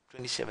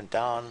 27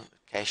 down,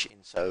 cash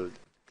in. So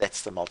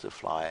that's the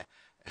multiplier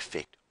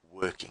effect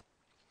working.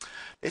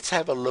 Let's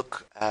have a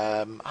look,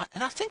 and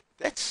I think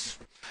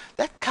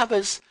that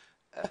covers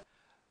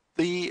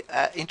the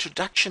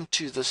introduction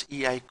to this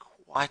EA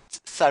quite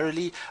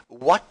thoroughly.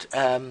 What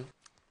I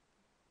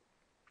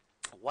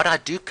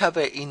do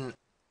cover in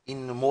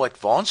more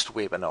advanced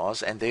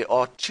webinars, and there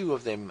are 2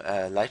 of them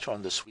later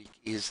on this week,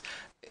 is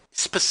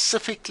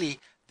specifically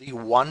the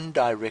one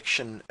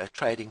direction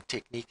trading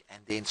technique,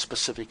 and then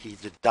specifically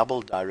the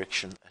double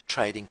direction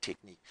trading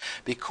technique,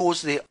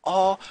 because there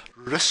are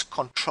risk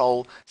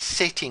control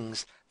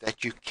settings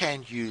that you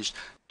can use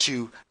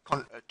to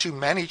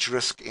manage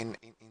risk in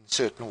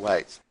certain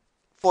ways.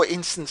 For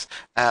instance,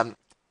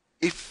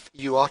 if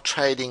you are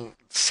trading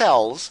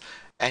sells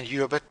and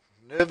you're a bit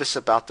nervous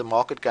about the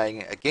market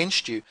going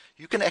against you,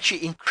 you can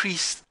actually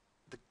increase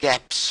the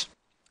gaps,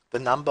 the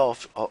number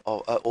of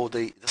or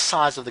the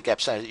size of the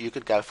gap. So you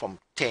could go from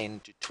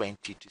 10 to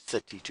 20 to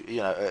 30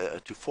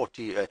 to to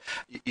 40.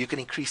 You can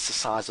increase the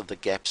size of the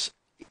gaps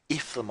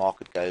if the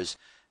market goes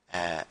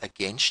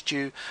against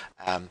you.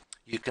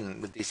 You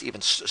can, there's even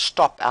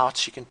stop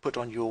outs you can put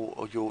on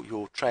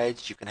your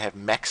trades. You can have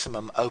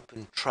maximum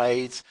open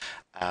trades.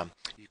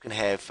 You can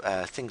have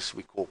things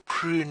we call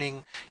pruning.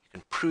 You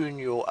can prune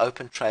your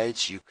open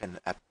trades. You can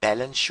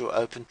balance your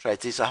open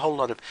trades. There's a whole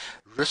lot of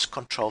risk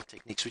control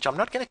techniques, which I'm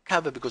not going to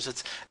cover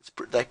because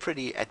they're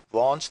pretty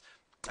advanced,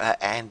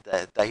 and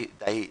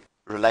they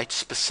relate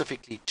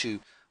specifically to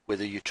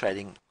whether you're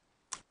trading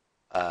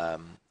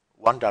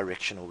one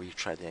direction or you're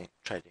trading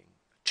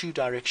 2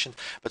 directions.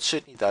 But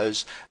certainly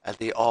those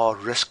there are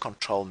risk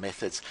control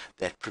methods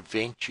that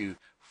prevent you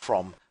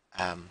from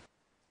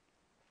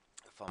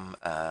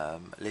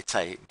let's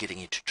say getting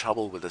into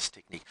trouble with this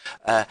technique.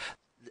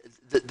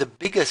 The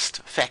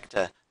biggest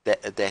factor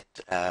that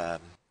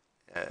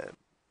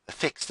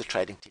affects the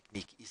trading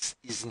technique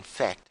is in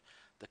fact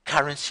the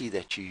currency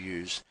that you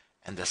use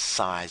and the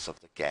size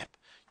of the gap.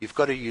 You've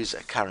got to use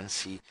a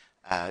currency.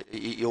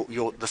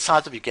 The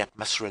size of your gap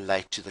must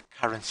relate to the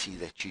currency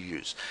that you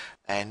use.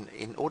 And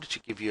in order to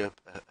give you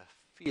a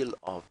feel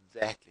of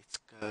that, let's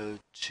go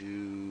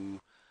to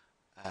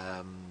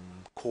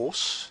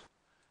course,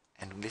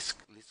 and let's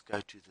go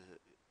to the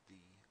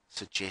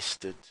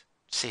suggested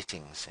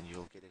settings, and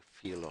you'll get a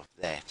feel of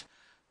that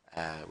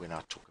when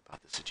I talk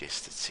about the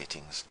suggested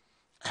settings.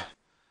 All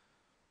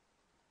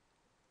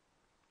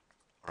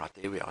right,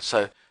 there we are.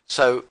 So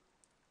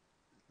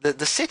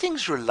the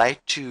settings relate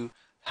to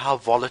how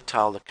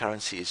volatile the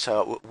currency is.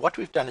 So what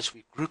we've done is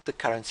we group the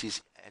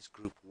currencies as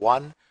group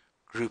 1,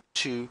 group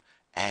 2,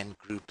 and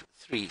group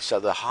 3. So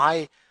the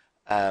high,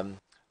 um,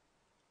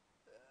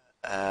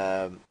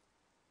 um,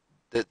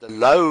 the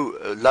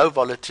low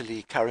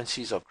volatility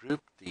currencies are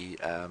grouped, the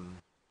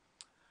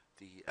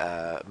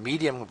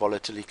medium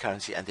volatility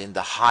currency, and then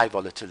the high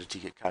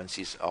volatility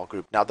currencies are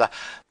grouped. Now, the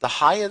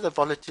higher the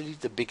volatility,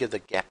 the bigger the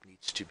gap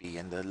needs to be,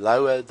 and the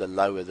lower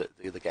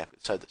the gap.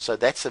 So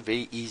that's a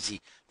very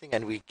easy thing,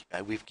 and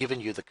we've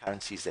given you the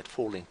currencies that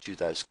fall into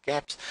those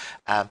gaps.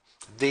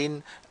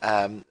 Then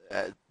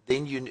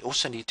you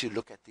also need to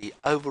look at the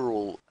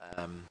overall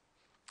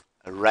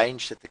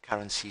range that the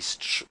currency is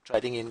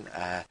trading in,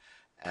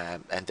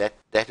 and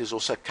that is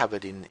also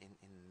covered in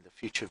the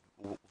future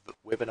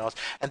webinars.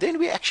 And then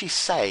we actually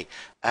say,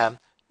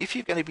 if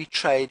you're going to be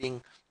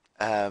trading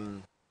a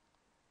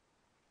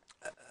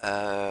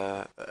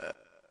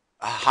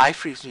high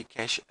frequency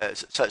cash,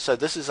 so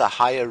this is a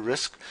higher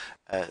risk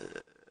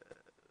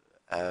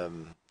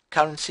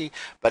currency,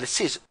 but it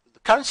says the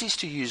currencies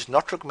to use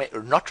not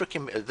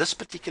recommend this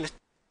particular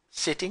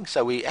setting.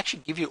 So we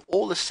actually give you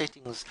all the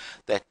settings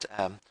that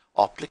are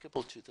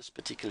applicable to this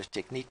particular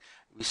technique.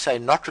 We say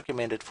not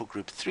recommended for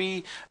group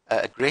 3,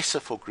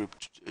 aggressive for group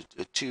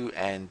 2,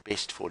 and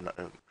best for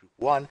group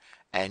 1.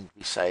 And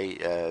we say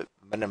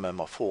minimum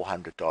of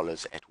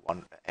 $400 at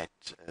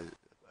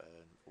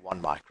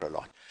one micro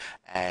lot,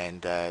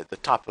 and the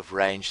type of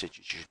range that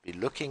you should be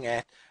looking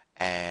at,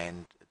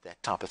 and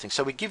that type of thing.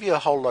 So we give you a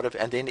whole lot of,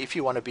 and then if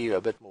you want to be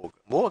a bit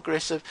more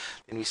aggressive,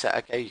 then we say,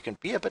 okay, you can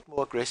be a bit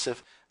more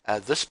aggressive.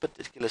 This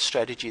particular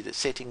strategy, the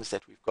settings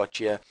that we've got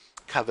here,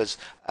 covers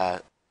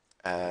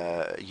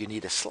you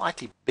need a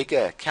slightly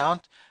bigger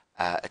account,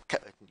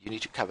 you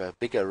need to cover a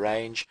bigger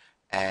range,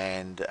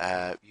 and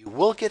you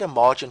will get a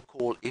margin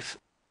call if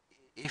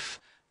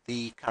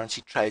the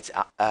currency trades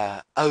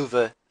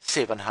over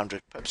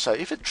 700 pips. So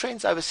if it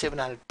trends over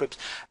 700 pips,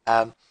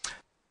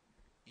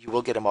 you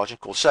will get a margin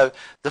call. So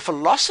the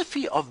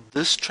philosophy of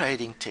this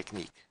trading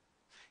technique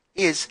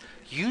is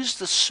use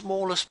the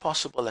smallest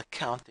possible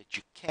account that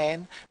you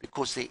can,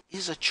 because there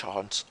is a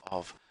chance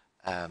of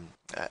a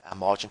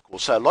margin call.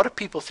 So a lot of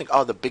people think,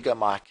 oh, the bigger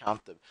my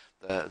account,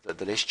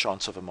 the less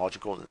chance of a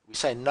margin call. We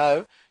say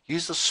no,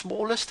 use the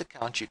smallest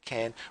account you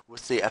can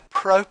with the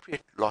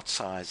appropriate lot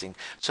sizing,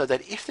 so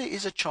that if there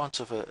is a chance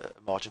of a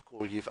margin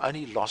call, you've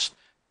only lost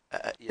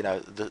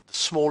the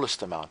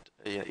smallest amount.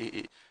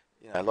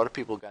 A lot of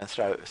people go and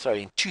throw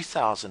in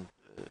 $2,000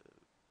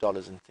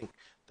 and think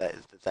that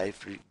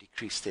they've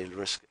decreased their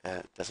risk.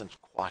 Doesn't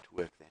quite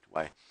work that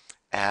way.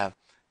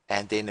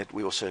 And then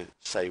we also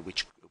say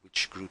which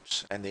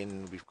groups, and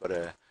then we've got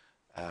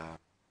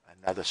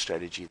another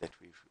strategy that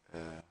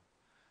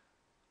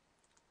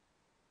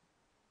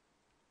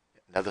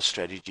another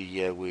strategy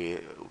here.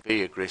 We're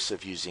very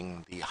aggressive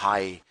using the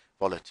high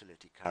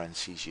volatility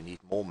currencies. You need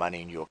more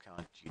money in your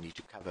account, you need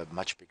to cover a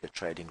much bigger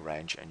trading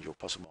range, and your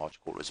possible margin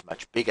call is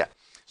much bigger.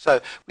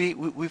 So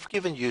we've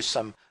given you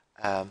some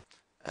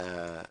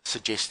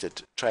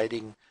suggested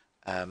trading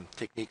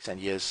techniques, and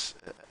here's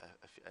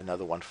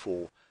another one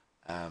for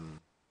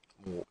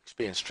more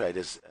experienced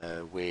traders,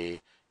 where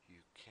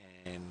you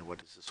can,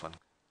 what is this one?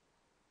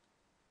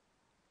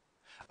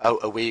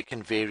 Where you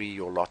can vary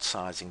your lot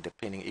sizing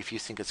depending. If you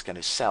think it's going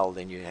to sell,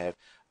 then you have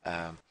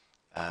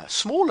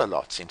smaller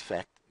lots, in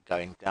fact,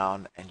 going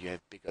down, and you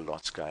have bigger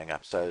lots going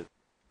up.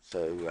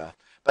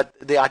 But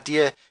the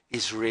idea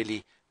is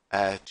really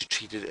to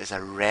treat it as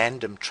a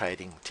random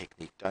trading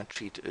technique. Don't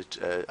treat it.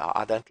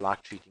 I don't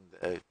like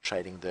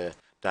trading the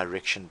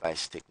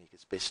direction-based technique.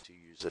 It's best to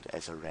use it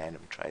as a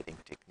random trading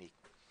technique.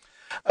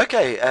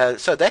 Okay,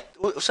 so that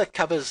also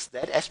covers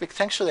that aspect.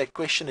 Thanks for that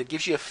question. It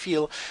gives you a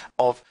feel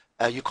of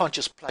you can't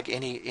just plug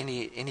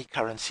any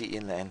currency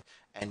in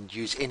and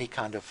use any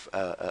kind of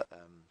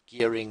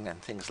gearing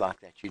and things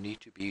like that. You need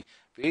to be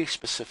very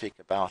specific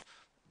about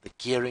the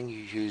gearing you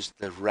use,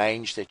 the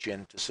range that you're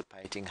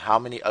anticipating, how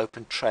many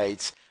open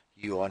trades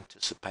you're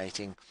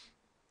anticipating,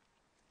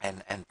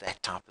 and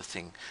that type of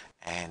thing.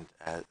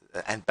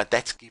 But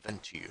that's given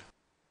to you.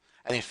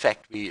 And in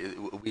fact,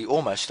 we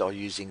almost are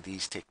using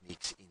these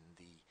techniques in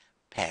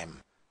the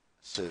PAM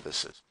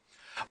services.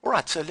 All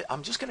right, so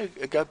I'm just going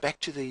to go back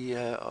to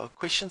the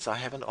questions. I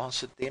haven't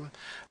answered them.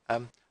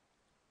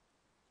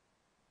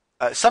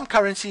 Some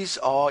currencies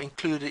are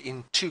included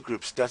in two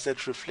groups. Does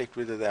that reflect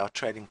whether they are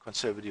trading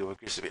conservatively or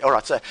aggressively? All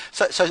right, so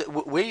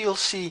where you'll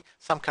see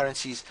some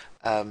currencies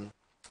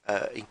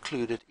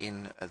included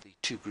in the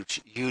two groups,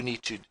 you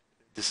need to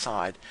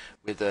decide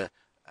whether,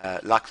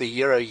 like the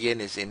euro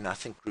yen is in, I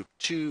think, group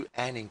 2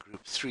 and in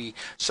group 3.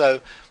 So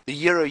the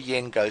euro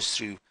yen goes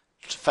through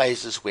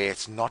phases where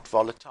it's not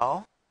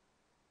volatile,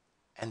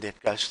 and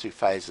it goes through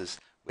phases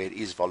where it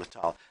is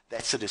volatile.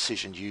 That's a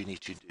decision you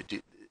need to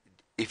do.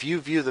 If you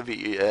view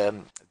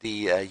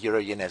the euro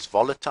yen as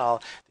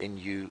volatile, then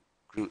you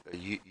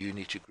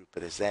need to group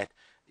it as that.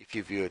 If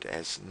you view it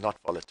as not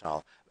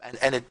volatile,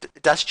 and it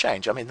does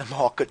change. I mean, the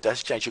market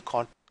does change. You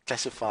can't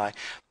classify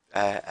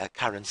a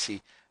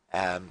currency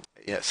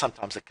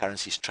Sometimes the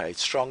currencies trade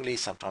strongly,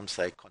 sometimes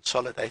they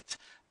consolidate,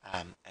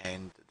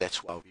 and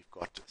that's why we've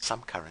got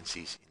some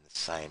currencies in the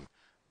same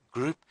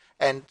group.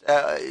 And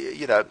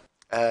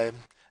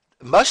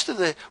most of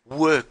the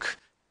work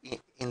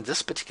in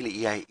this particular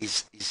EA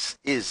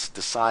is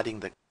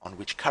deciding on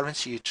which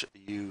currency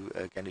you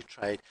are going to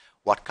trade,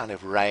 what kind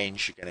of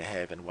range you're going to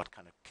have, and what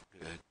kind of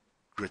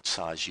grid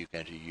size you're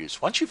going to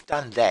use. Once you've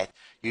done that,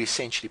 you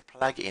essentially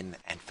plug in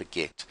and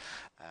forget,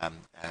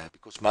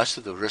 because most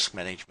of the risk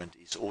management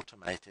is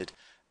automated,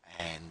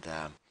 and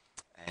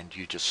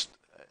you just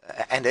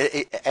and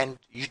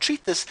you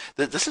treat this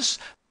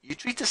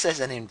as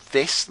an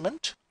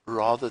investment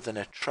rather than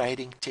a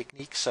trading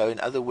technique. So in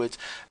other words,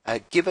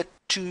 give it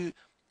 2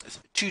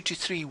 to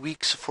 3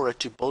 weeks for it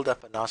to build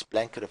up a nice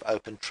blanket of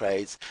open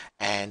trades,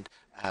 and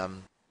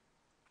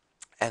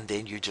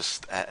then you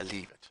just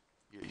leave it.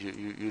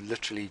 You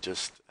literally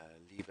just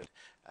leave it.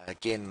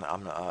 Again,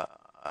 I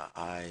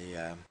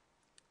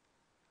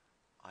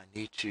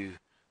need to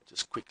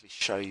just quickly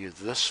show you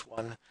this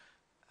one.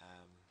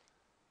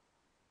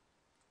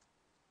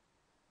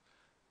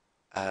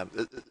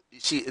 You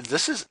see,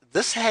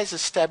 this has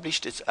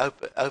established its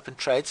open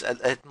trades.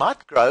 It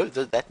might grow.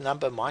 That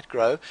number might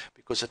grow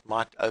because it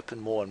might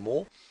open more and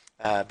more.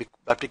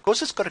 But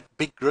because it's got a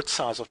big grid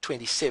size of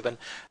 27,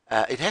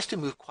 it has to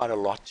move quite a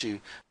lot to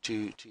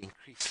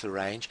increase the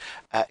range.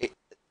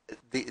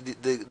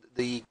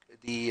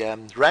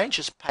 The range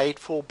is paid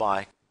for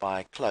by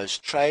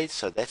closed trades,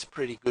 so that's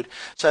pretty good.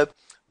 So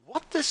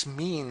what this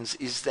means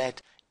is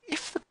that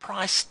if the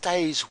price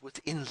stays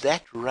within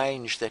that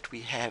range that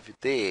we have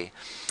there,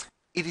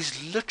 it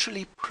is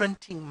literally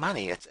printing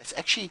money. It's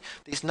actually,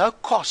 there's no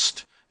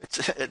cost.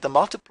 The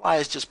multiplier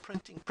is just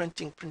printing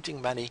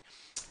money,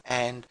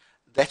 and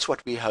that's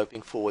what we're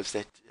hoping for, is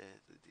that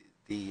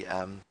the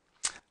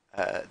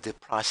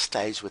price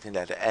stays within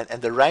that.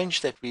 And the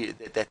range that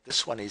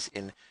this one is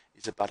in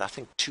is about, I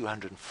think,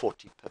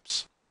 240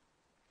 pips.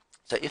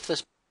 So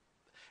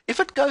if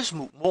it goes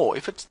more,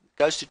 if it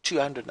goes to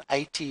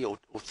 280 or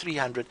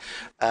 300,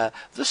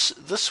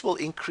 this will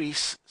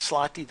increase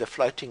slightly the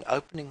floating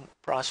opening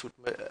price,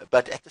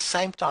 but at the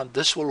same time,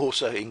 this will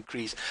also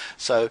increase.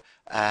 So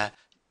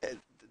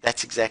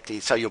that's exactly,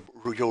 so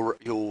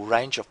your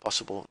range of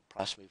possible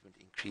price movement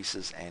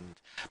increases. And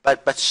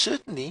but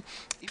certainly,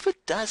 if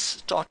it does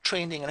start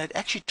trending, and it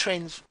actually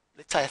trends,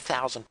 let's say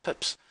 1,000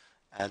 pips,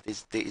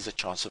 there is a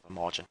chance of a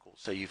margin call.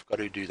 So you've got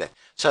to do that.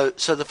 So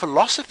the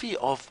philosophy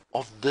of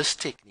this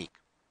technique,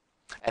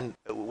 and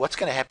what's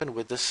going to happen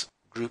with this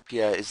group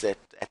here, is that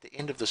at the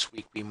end of this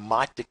week we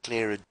might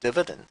declare a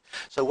dividend.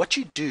 So what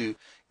you do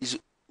is,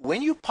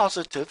 when you're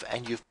positive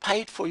and you've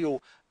paid for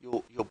your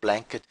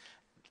blanket,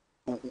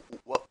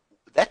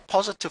 that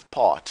positive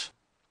part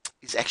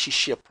is actually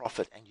sheer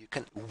profit, and you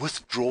can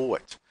withdraw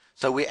it.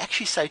 So we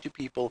actually say to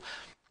people,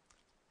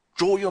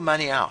 draw your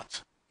money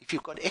out. If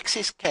you've got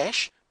excess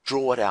cash,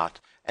 draw it out.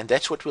 And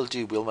that's what we'll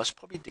do. We'll most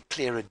probably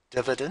declare a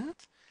dividend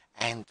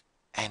and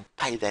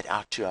pay that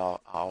out to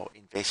our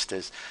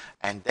investors.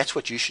 And that's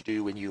what you should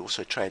do when you're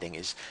also trading,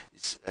 is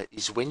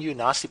when you're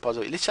nicely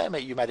positive. Let's say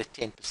you made a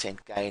 10%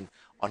 gain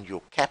on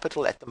your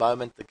capital. At the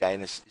moment, the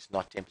gain is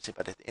not 10%,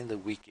 but at the end of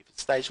the week, if it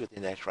stays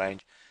within that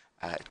range,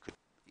 it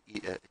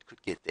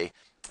could get there.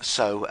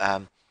 So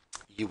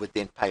you would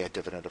then pay a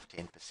dividend of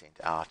 10%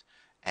 out,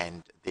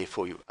 and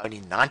therefore only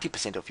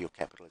 90% of your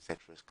capital is at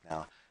risk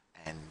now,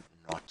 and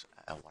not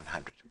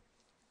 100.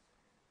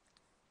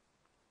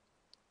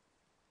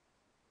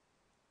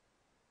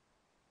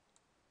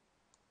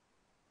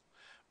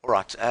 All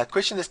right,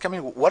 question that's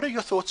coming. What are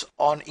your thoughts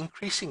on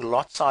increasing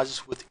lot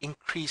sizes with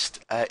increased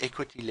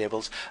equity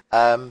levels?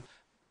 I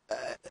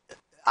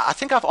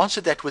think I've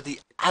answered that with the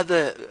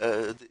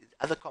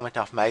other comment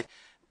I've made.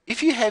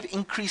 If you have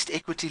increased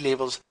equity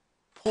levels,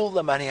 pull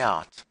the money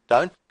out.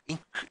 Don't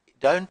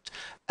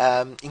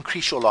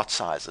increase your lot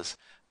sizes.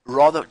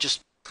 Rather,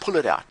 just pull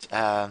it out.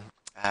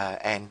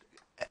 And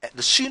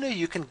the sooner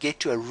you can get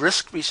to a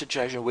risk-free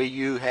situation where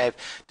you have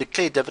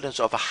declared dividends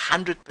of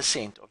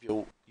 100% of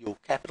your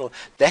capital,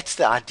 that's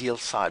the ideal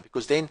side,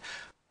 because then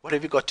what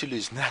have you got to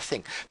lose?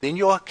 Nothing. Then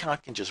your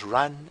account can just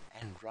run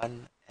and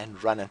run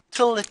and run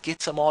until it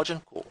gets a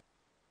margin call,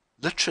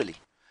 literally.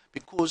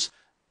 Because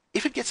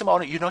if it gets a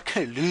margin, you're not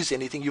going to lose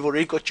anything. You've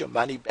already got your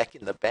money back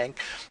in the bank,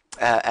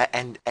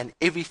 and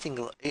every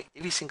single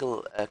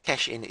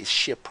cash in is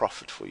sheer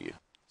profit for you.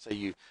 So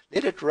you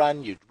let it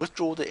run, you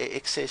withdraw the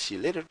excess, you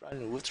let it run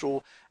and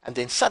withdraw, and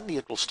then suddenly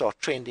it will start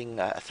trending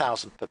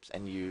 1,000 pips,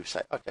 and you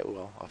say, okay,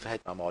 well, I've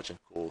had my margin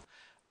call,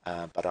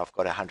 but I've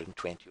got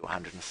 120 or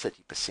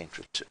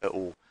 130%,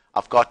 or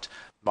I've got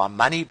my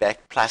money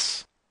back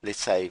plus, let's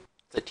say,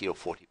 30 or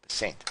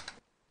 40%.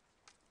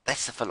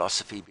 That's the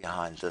philosophy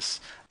behind this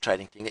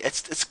trading thing.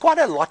 It's quite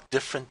a lot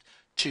different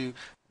to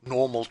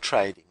normal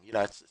trading. You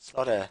know, it's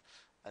not a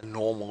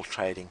normal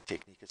trading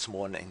technique. It's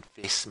more an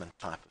investment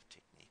type of technique.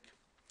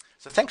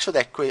 So thanks for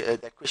that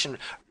question.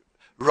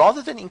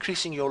 Rather than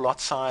increasing your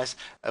lot size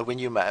when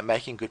you're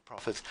making good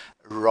profits,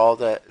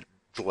 rather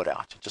draw it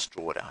out. Just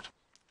draw it out.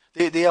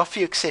 There are a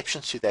few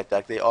exceptions to that,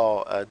 Doug. There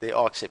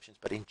are exceptions,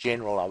 but in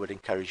general, I would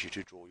encourage you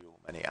to draw your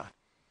money out.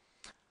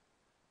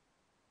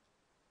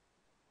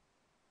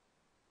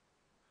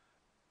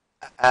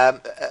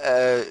 Um,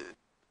 uh,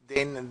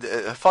 then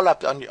follow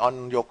up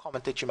on your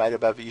comment that you made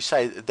above. You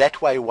say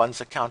that way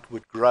one's account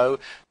would grow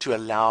to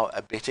allow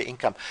a better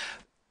income.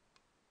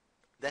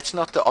 That's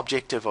not the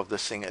objective of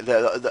this thing.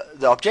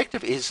 The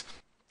objective is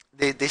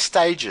there's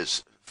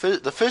stages.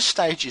 The first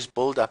stage is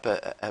build up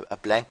a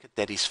blanket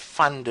that is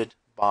funded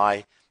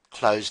by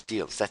closed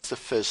deals. That's the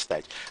first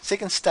stage.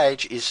 Second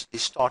stage is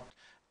start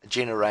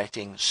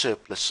generating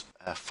surplus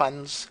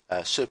funds,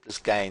 surplus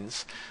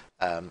gains,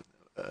 um,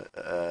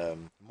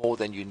 more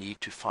than you need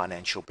to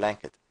financial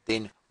blanket.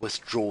 Then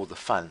withdraw the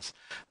funds,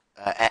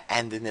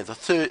 and then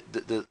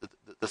the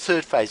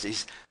third phase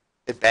is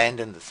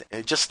abandon the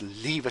thing. Just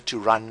leave it to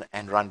run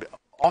and run.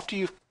 After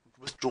you've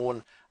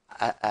withdrawn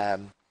uh,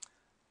 um,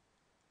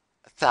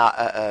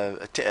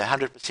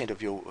 100%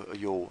 of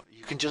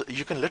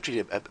you can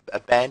literally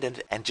abandon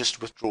it and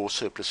just withdraw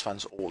surplus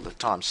funds all the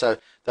time. So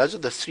those are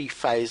the three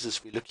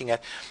phases we're looking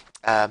at.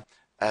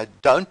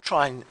 Don't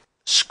try and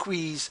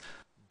squeeze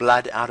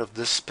blood out of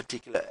this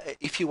particular.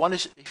 If you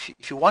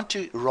want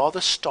to rather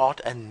start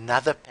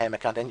another PAM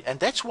account, and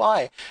that's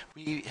why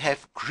we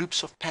have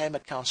groups of PAM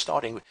accounts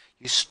starting.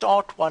 You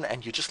start one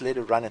and you just let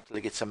it run until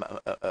it gets a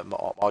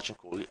margin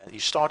call. You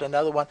start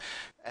another one,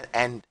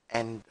 and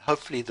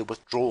hopefully the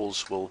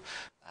withdrawals will.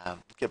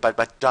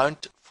 But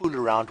don't fool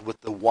around with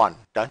the one.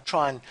 Don't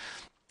try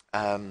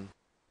and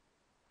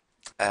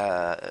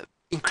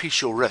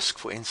increase your risk.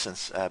 For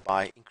instance,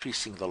 by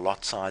increasing the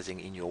lot sizing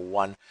in your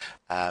one.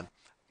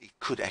 It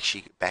could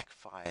actually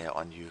backfire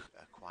on you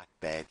quite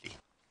badly.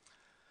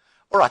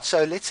 All right,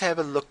 so let's have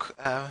a look.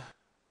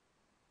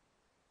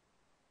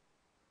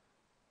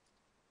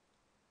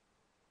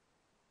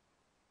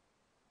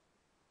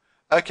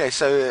 Okay,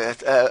 so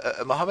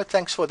Mohammed,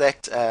 thanks for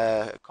that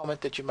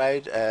comment that you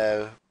made.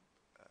 Where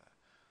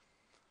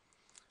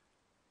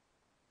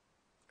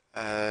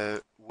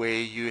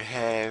you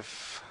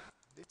have,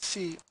 let's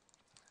see.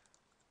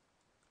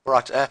 All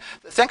right,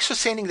 thanks for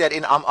sending that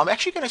in. I'm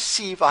actually going to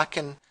see if I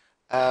can.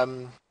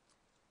 Oh,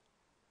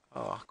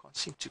 I can't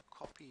seem to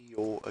copy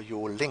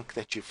your link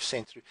that you've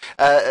sent through.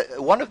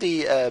 One of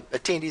the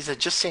attendees has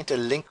just sent a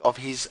link of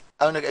his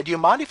own. Do you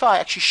mind if I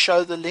actually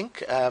show the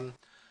link?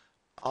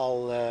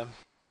 I'll.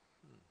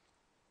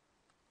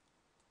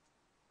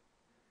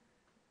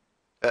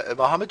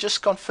 Mohammed,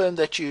 just confirm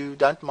that you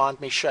don't mind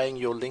me showing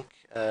your link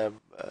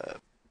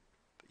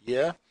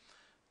here.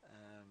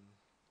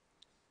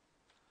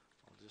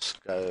 I'll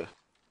just go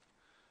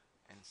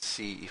and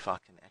see if I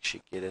can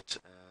actually get it.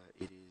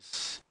 It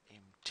is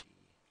empty.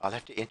 I'll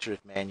have to enter it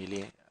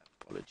manually.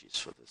 Apologies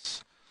for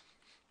this.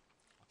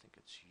 I think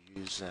it's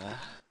user.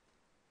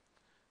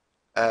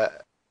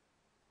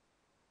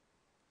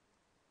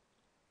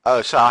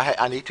 Oh, so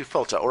I need to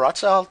filter. All right,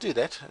 so I'll do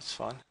that. That's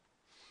fine.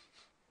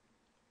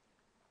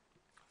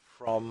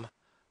 From,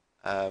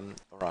 all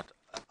right.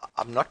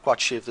 I'm not quite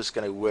sure if this is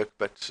going to work,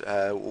 but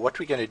what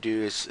we're going to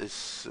do is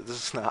this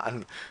is not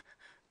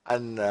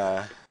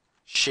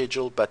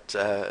unscheduled, but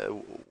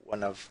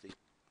one of the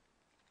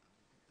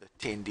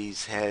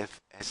attendees has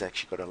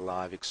actually got a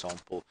live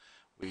example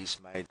where he's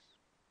made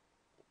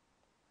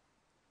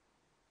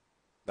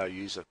no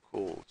user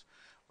called,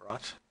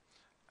 right?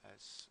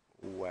 As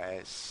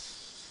was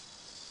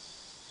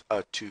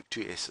two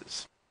S's.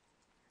 Let's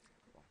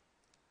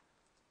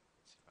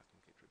see if I can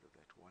get rid of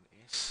that one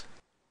S.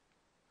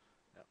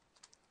 No.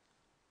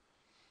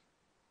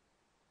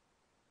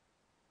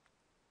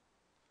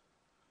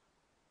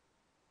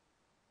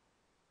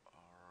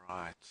 All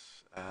right.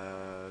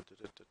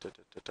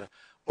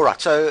 All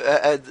right. So,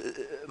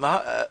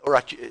 all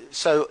right.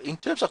 So, in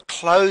terms of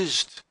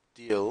closed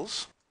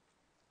deals,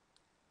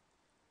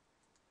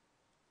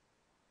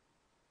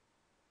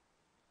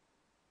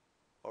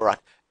 all right.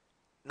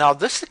 Now,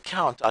 this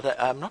account,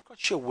 I'm not quite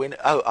sure when.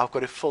 Oh, I've got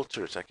to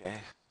filter it.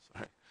 Okay.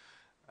 Sorry.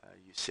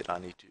 You said I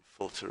need to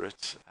filter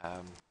it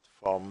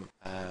from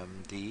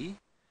the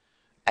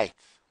 8th.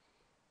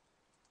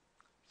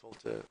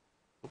 Filter.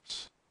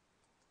 Oops.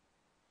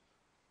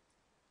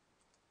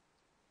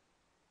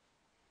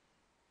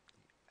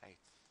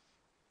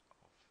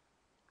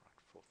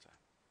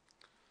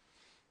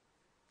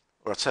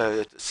 Right, so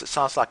it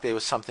sounds like there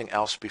was something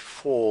else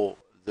before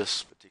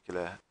this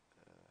particular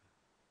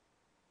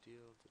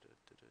deal.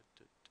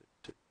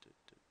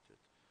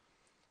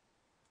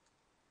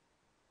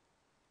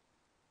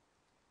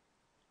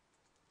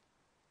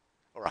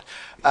 All right.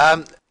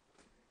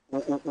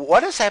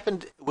 What has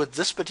happened with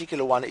this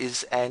particular one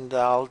is, and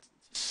I'll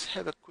just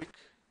have a quick.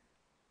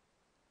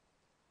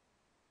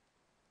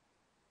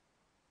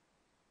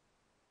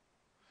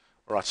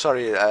 Right,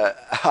 sorry,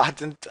 I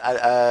didn't.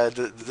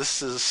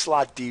 This is a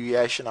slight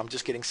deviation. I'm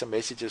just getting some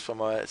messages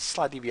from a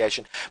slight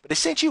deviation. But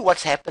essentially,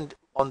 what's happened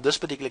on this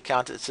particular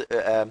account is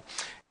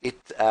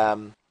it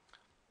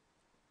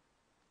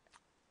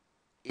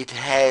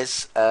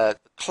has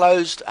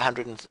closed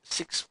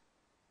 $106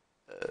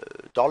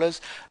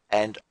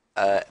 and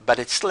but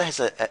it still has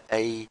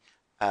a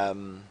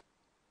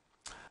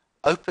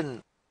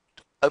open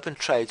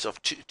trades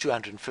of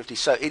 250.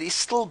 So it is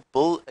still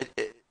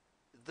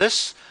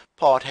this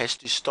part has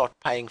to start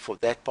paying for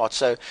that part.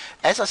 So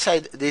as I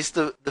said, there's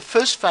the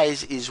first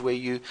phase is where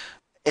you,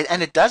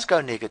 and it does go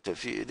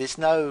negative. There's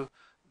no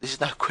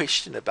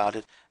question about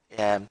it.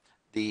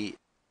 The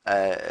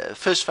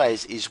first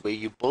phase is where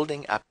you're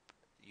building up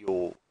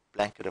your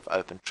blanket of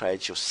open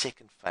trades. Your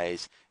second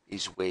phase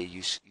is where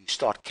you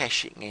start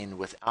cashing in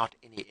without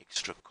any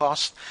extra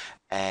cost,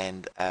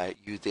 and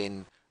you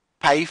then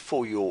pay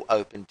for your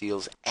open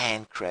deals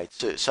and create.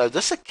 So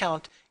this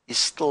account is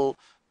still,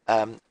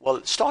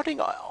 well, starting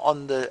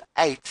on the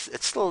 8th,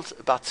 it's still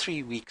about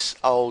 3 weeks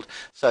old.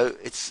 So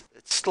it's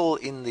still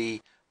in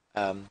the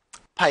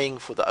paying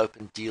for the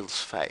open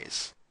deals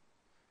phase.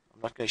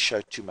 I'm not going to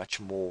show too much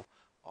more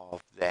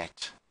of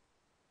that.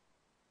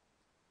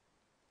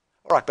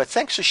 All right, but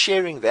thanks for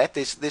sharing that.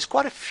 There's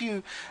quite a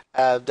few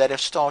that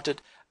have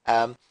started.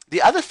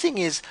 The other thing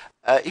is,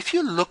 if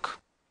you look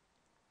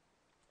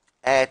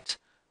at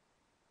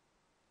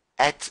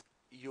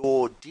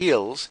your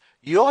deals,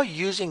 you are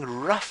using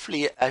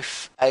roughly a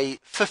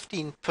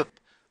 15 pip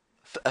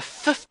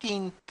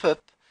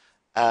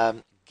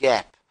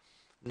gap.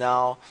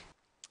 Now,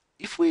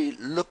 if we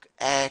look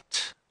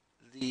at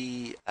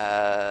the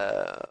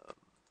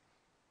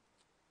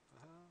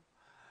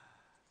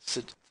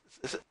see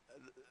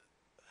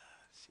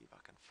if I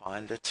can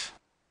find it,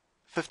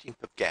 15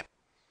 pip gap.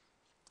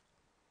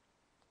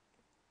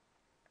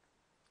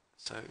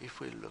 So if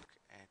we look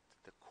at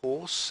the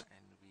course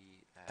and we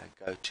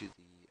go to the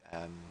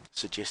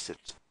suggested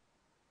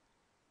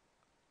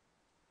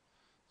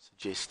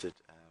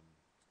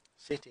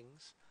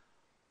settings,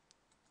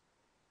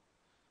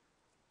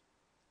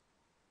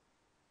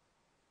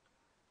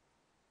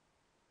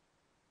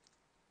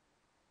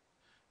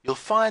 you'll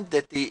find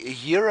that the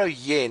euro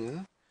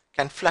yen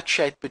can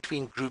fluctuate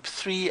between group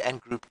 3 and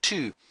group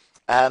 2.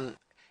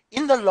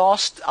 In the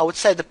last, I would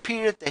say the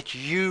period that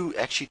you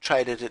actually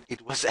traded it,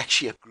 it was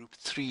actually a group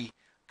 3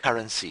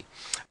 currency.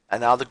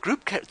 And now the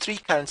group 3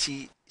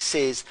 currency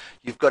says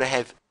you've got to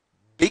have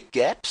big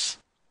gaps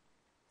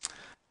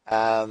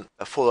for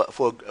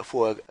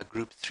a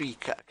group 3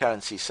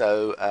 currency.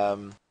 So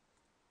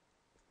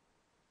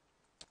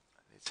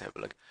let's have a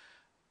look.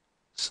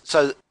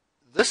 So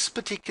this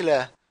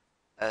particular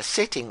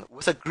setting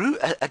with a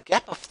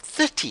gap of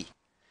 30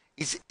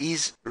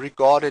 is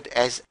regarded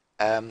as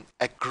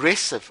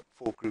aggressive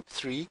for group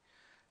 3,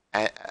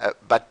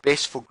 but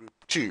best for group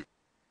 2.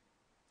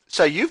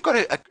 So you've got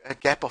a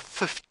gap of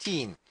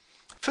 15.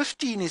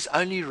 15 is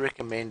only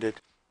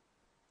recommended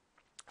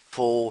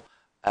for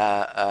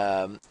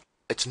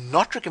it's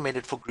not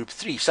recommended for group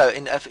 3. So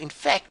in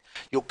fact,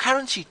 your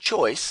currency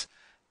choice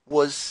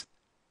was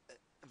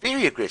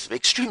very aggressive,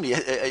 extremely.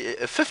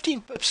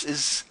 15 pips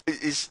is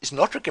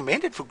not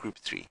recommended for group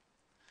 3.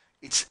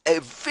 It's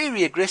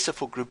very aggressive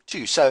for group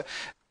 2. So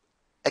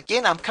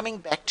again, I'm coming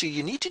back to,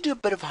 you need to do a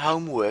bit of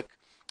homework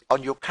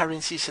on your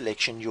currency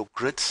selection, your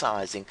grid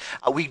sizing.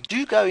 We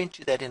do go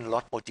into that in a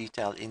lot more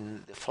detail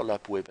in the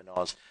follow-up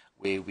webinars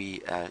where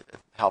we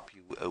help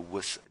you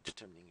with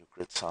determining your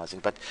grid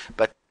sizing. But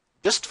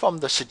just from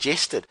the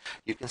suggested,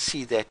 you can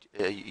see that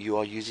you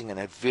are using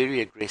a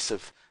very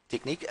aggressive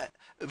technique.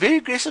 Very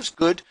aggressive is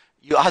good.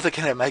 You're either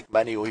going to make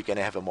money or you're going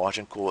to have a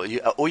margin call.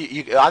 You're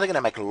either going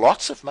to make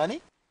lots of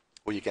money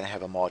or you're going to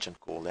have a margin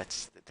call.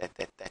 That's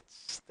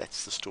the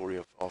story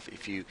of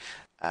if you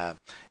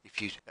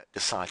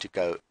decide to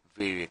go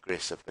very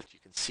aggressive. But you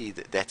can see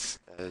that's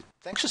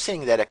thanks for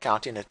seeing that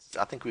account in it.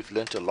 I think we've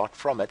learned a lot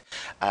from it.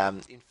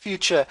 In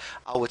future,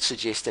 I would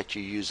suggest that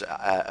you use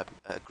a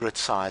grid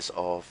size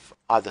of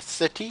either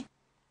 30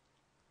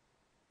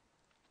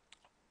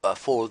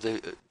 for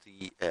the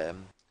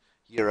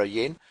euro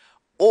yen,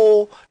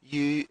 or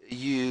you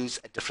use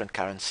a different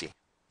currency.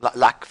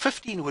 Like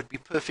 15 would be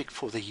perfect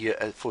for the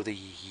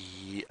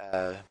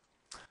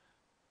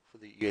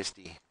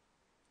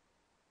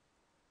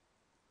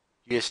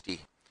USD.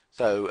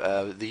 So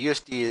the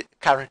USD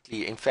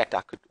currently, in fact,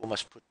 I could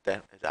almost put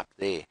it up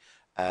there.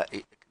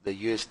 The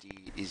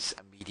USD is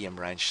a medium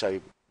range, so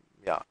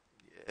yeah,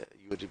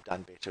 you would have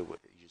done better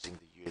using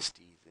the USD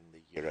than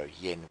the euro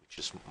yen, which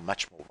is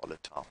much more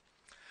volatile.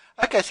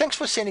 Okay, thanks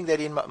for sending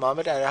that in,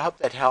 Mohammed, and I hope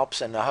that helps,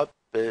 and I hope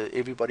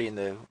everybody in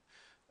the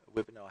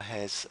webinar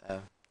has.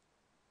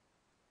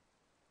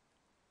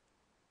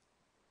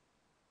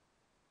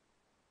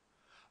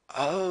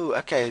 Oh,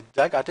 okay,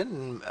 Doug, I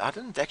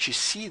didn't actually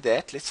see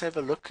that. Let's have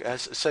a look.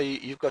 So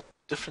you've got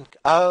different.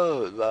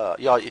 Oh,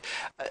 yeah.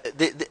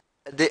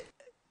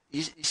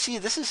 You see,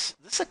 this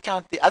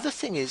account. The other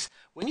thing is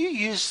when you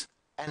use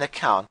an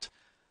account,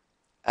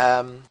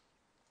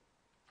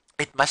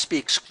 it must be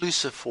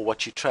exclusive for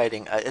what you're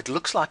trading. It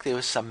looks like there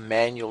was some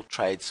manual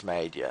trades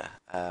made here.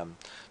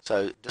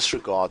 So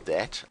disregard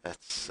that.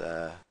 That's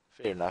fair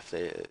enough.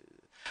 It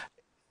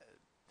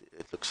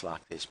looks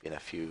like there's been a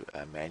few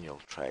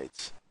manual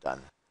trades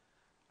done.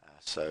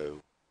 So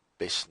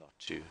best not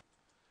to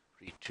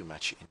read too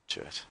much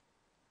into it.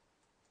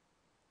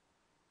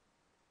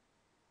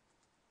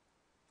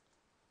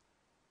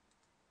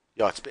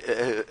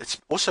 yeah,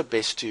 it's also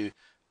best to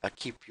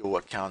keep your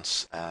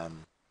accounts.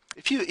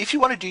 If you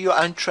want to do your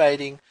own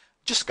trading,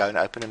 just go and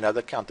open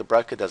another account. The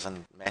broker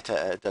doesn't matter;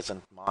 it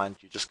doesn't mind.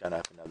 You just go and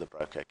open another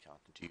broker account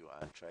and do your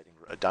own trading.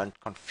 Don't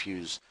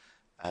confuse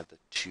the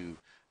two,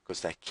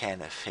 because they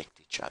can affect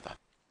each other.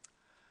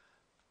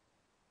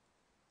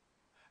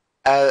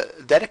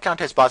 That account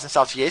has buys and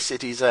sells. Yes,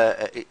 it is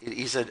a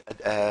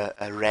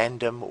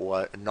random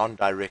or a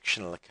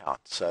non-directional account.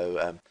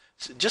 So,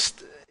 so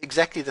just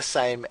exactly the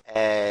same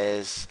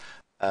as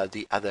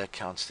the other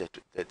accounts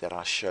that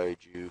I showed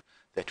you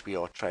that we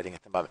are trading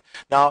at the moment.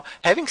 Now,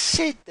 having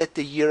said that,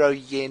 the euro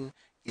yen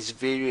is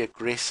very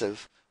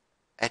aggressive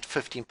at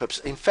 15 pips.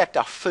 In fact,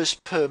 our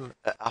first PAM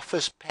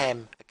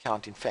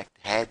account, in fact,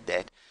 had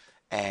that,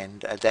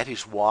 and that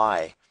is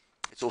why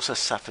it's also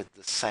suffered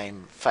the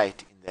same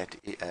fate, in that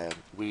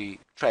we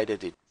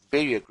traded it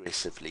very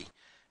aggressively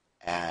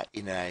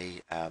in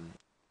a and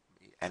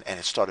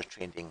it started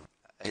trending.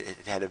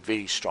 It had a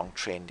very strong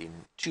trend.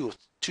 In two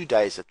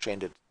days. It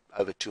trended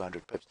over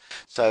 200 pips.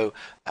 So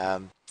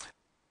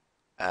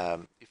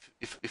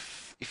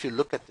if you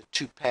look at the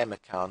two PAM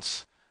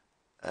accounts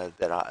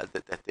that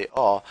there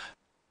are,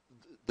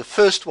 the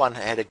first one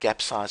had a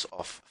gap size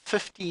of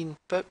 15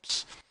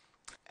 pips,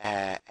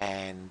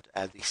 and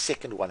the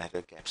second one had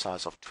a gap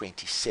size of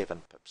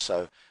 27 pips.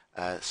 So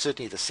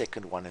certainly the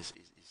second one is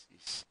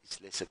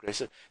less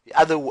aggressive. The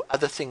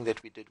other thing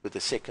that we did with the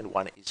second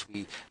one is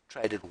we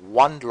traded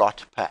one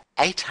lot per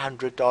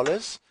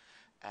 $800,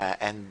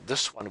 and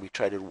this one we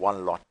traded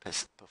one lot per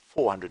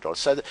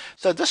 $400.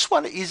 So this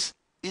one is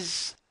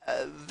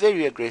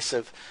very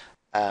aggressive.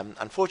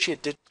 Unfortunately,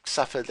 it did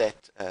suffer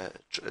that,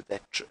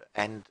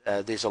 and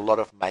there's a lot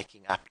of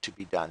making up to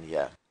be done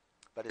here.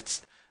 But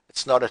it's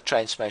not a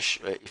train smash.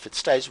 If it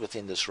stays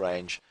within this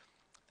range,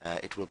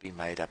 it will be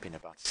made up in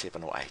about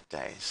 7 or 8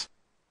 days.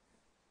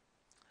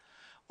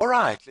 All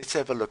right, let's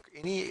have a look.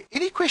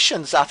 Any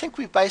questions? I think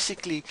we've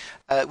basically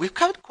we've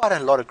covered quite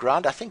a lot of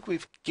ground. I think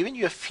we've given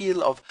you a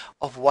feel of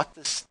what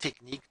this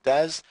technique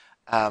does.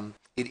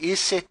 It is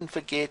set and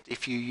forget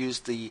if you use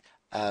the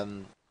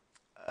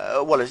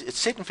well, it's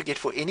set and forget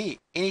for any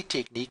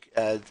technique.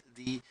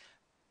 The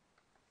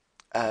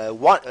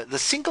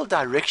single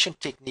direction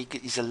technique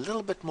is a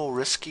little bit more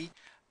risky.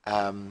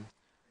 And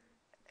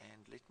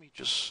let me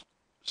just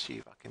see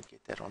if I can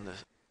get that on the.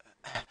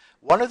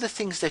 One of the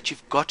things that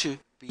you've got to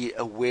be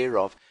aware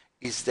of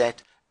is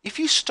that if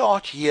you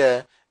start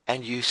here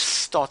and you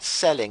start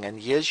selling,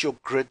 and here's your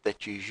grid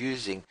that you're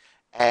using,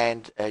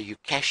 and you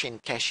cash in,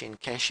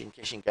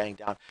 going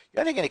down, you're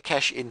only going to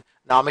cash in.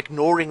 Now I'm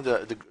ignoring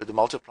the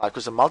multiplier,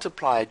 because the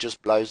multiplier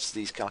just blows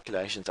these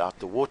calculations out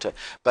the water.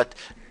 But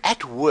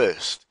at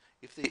worst,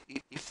 if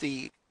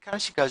the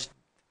currency goes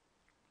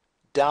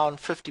down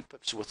 50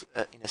 pips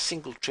in a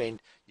single trend,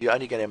 you're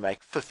only going to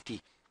make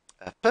 50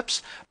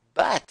 pips.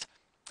 But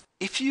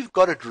if you've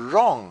got it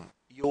wrong,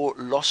 your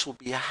loss will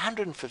be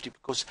 150,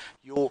 because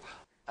your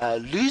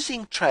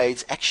losing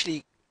trades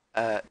actually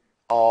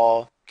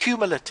are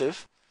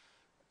cumulative.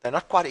 They're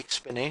not quite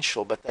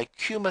exponential, but they're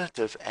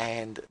cumulative,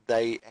 and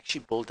they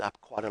actually build up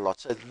quite a lot.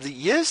 So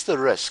here's the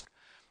risk.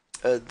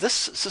 This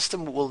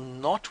system will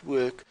not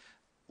work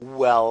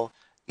well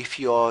if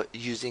you're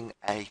using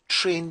a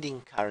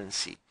trending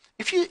currency.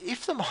 If you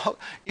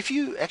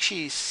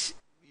actually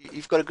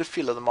you've got a good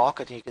feel of the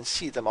market, and you can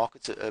see the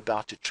market's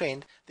about to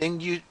trend, then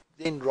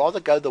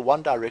rather go the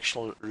one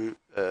directional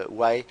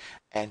way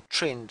and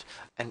trend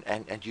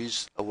and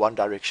use a one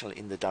directional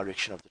in the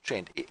direction of the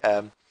trend.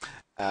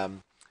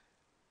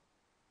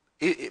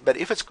 But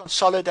if it's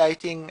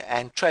consolidating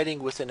and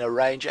trading within a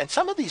range, and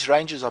some of these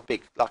ranges are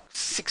big, like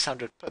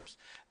 600 pips,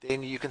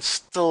 then you can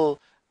still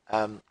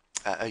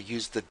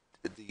use the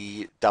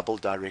double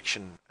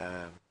direction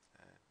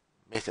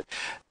method.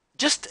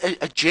 Just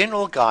a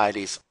general guide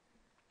is,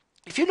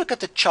 if you look at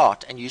the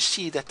chart and you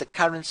see that the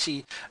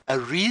currency, a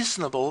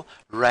reasonable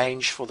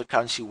range for the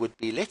currency would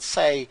be, let's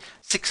say,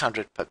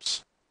 600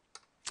 pips,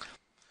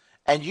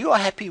 and you are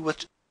happy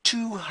with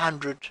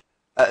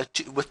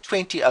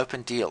 20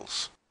 open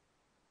deals.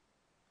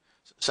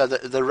 So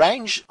the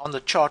range on the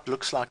chart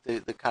looks like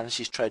the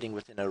currency is trading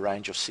within a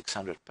range of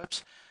 600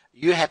 pips.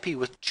 You're happy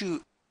with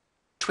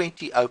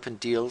 20 open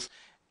deals,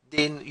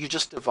 then you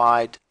just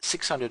divide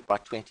 600 by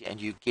 20 and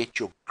you get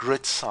your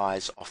grid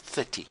size of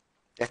 30.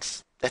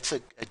 That's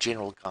a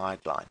general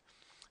guideline,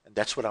 and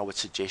that's what I would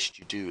suggest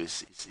you do.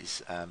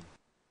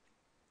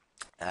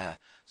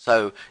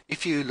 So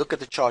if you look at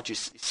the chart, you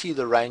see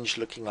the range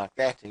looking like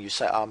that, and you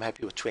say, oh, I'm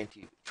happy with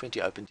 20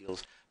 open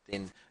deals,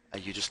 then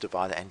you just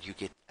divide it and you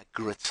get a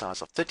grid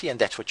size of 30, and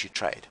that's what you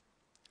trade.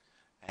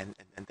 And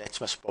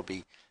that's most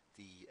probably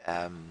the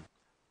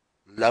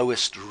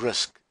lowest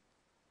risk.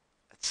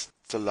 It's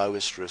the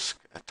lowest risk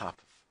type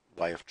of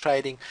way of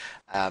trading.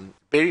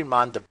 Bear in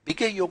mind, the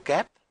bigger your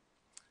gap,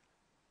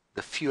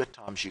 the fewer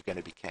times you're going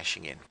to be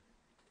cashing in.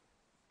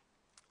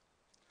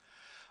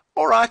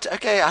 All right,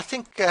 okay, I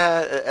think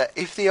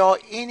if there are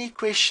any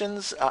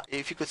questions,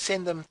 if you could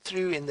send them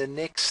through in the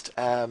next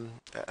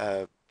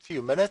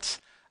few minutes,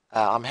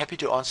 I'm happy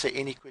to answer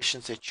any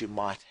questions that you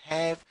might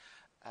have.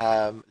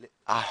 I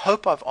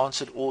hope I've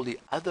answered all the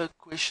other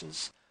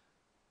questions.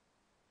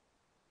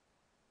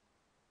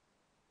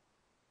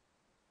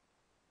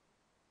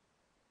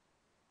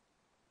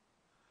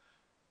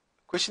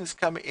 Questions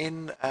come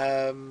in.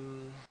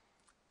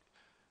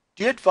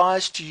 Do you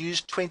advise to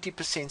use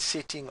 20%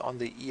 setting on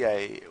the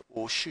EA,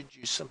 or should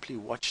you simply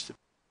watch the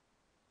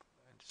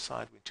and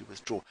decide when to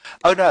withdraw?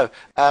 Oh no,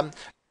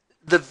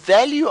 the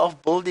value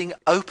of building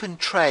open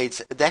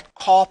trades, that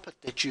carpet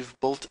that you've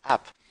built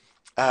up,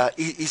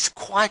 is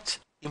quite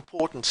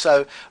important.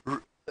 So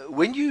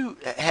when you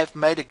have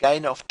made a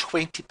gain of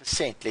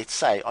 20%, let's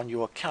say, on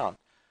your account,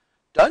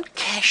 don't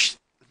cash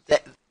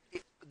that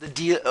the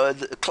deal.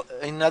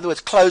 In other words,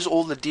 close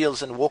all the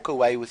deals and walk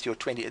away with your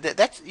 20.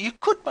 That's, you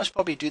could most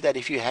probably do that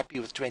if you're happy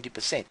with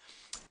 20%.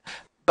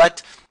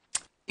 But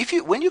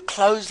when you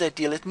close that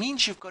deal, it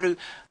means you've got to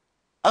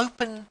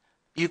open.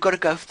 You've got to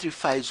go through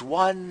phase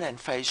 1 and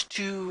phase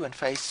 2 and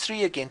phase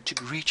 3 again to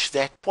reach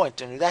that point,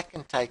 and that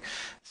can take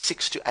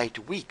 6 to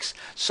 8 weeks.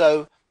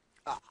 So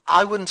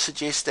I wouldn't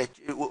suggest that.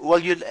 Well,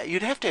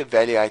 you'd have to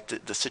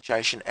evaluate the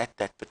situation at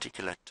that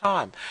particular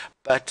time,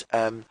 but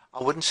I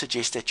wouldn't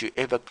suggest that you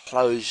ever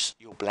close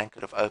your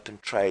blanket of open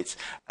trades.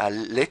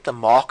 Let the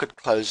market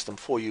close them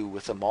for you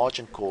with a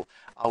margin call.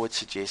 I would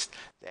suggest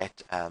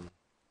that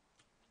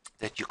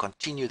that you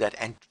continue that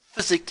and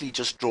physically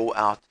just draw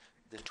out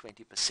the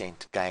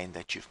 20% gain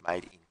that you've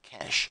made in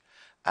cash.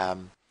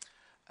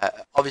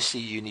 Obviously,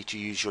 you need to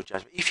use your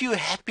judgment. If you're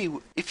happy,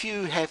 if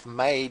you have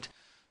made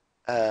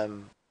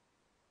an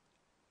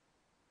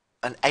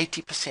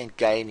 80%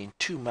 gain in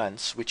 2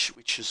 months,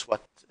 which is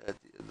what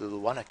the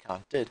one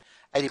account did,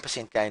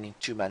 80% gain in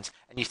 2 months,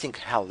 and you think,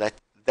 hell,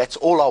 that's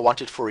all I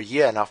wanted for a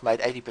year, and I've made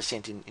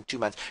 80% in 2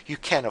 months. You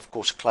can, of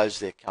course, close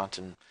the account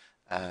and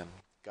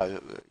go,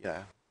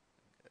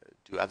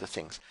 do other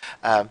things.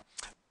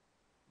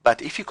 But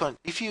if you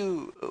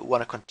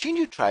want to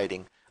continue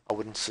trading, I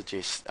wouldn't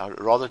suggest. I'd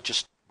rather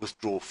just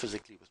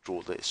physically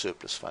withdraw the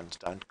surplus funds.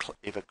 Don't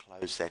ever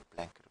close that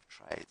blanket of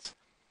trades.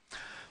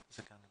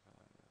 Okay.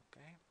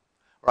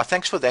 All right.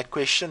 Thanks for that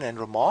question and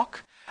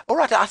remark. All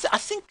right. I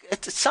think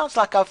it sounds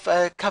like I've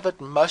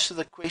covered most of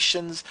the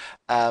questions.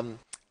 And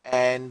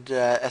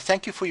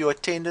thank you for your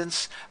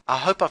attendance. I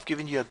hope I've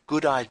given you a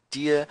good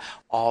idea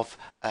of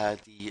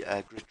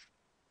the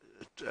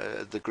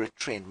grid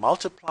trend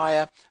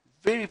multiplier.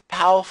 Very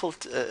powerful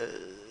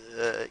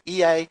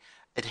EA.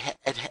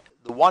 The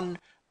one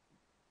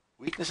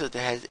weakness it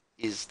has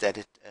is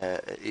that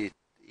if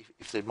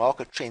the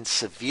market trends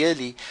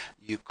severely,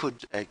 you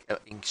could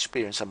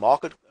experience a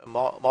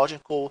margin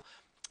call.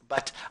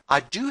 But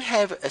I do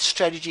have a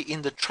strategy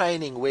in the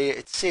training where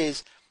it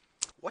says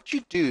what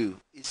you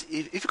do is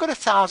if you've got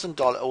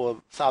 $1,000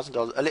 or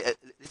 $1,000,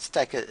 let's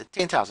take a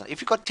 10,000.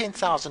 If you've got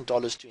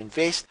 $10,000 to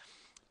invest,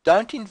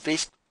 don't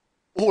invest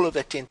all of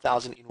that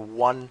 10,000 in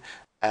one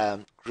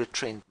grid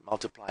trend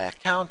multiplier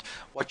account.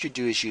 What you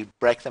do is you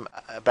break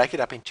it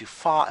up into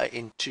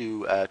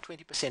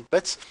 20%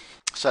 bits.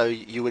 So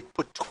you would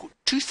put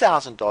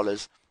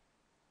 $2,000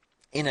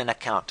 in an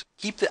account,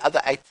 keep the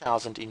other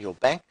 8,000 in your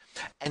bank,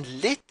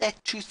 and let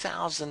that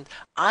 2,000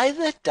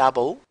 either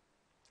double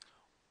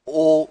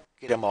or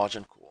get a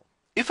margin call.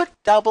 If it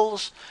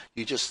doubles,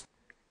 you just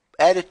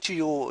add it to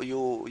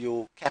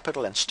your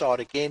capital and start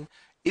again.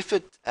 If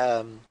it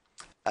has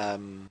a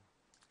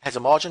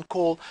margin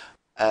call,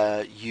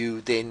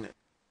 you then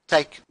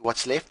take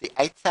what's left, the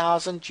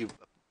 8,000, you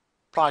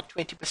apply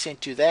 20%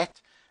 to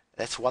that,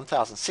 that's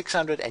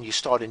 1,600, and you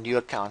start a new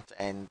account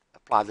and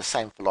apply the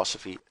same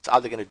philosophy. It's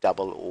either going to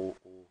double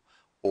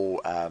or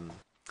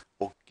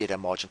get a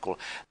margin call.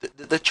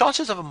 The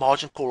chances of a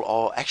margin call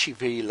are actually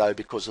very low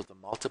because of the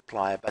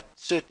multiplier, but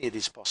certainly it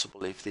is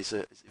possible. If there's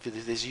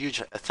a huge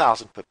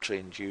 1,000 pip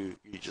trend, you're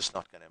just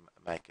not going to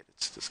make it.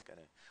 It's just going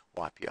to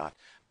wipe you out.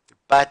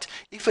 But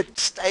if it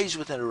stays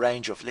within a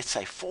range of, let's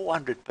say,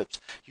 400 pips,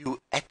 you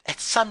at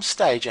some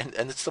stage, and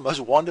it's the most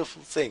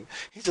wonderful thing,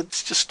 is it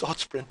just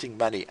starts printing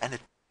money, and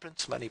it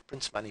prints money,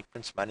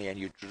 and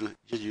you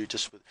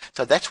just.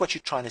 So that's what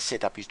you're trying to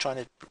set up. You're trying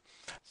to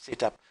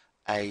set up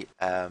an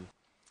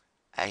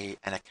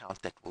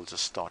account that will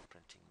just start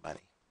printing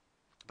money.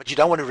 But you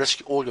don't want to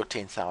risk all your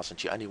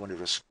 10,000. You only want to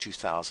risk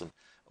 2,000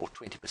 or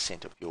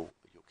 20% of your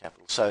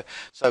capital.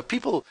 So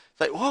people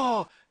say,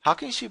 "Whoa, how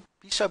can you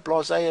be so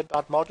blasé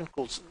about margin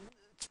calls?"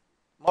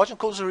 Margin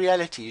calls are a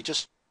reality. You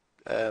just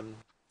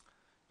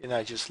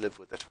just live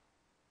with it.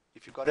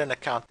 If you've got an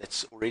account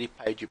that's already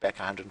paid you back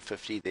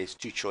 150, there's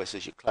two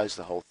choices: you close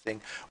the whole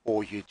thing,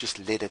 or you just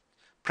let it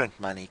print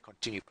money,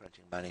 continue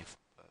printing money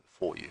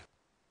for you.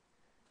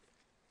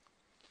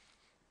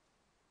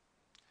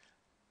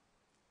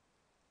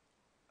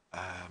 All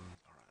right,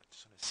 I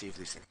just want to see if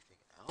there's anything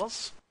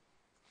else.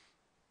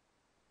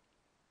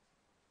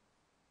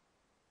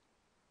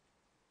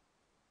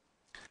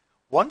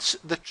 Once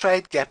the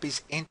trade gap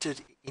is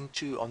entered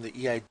into on the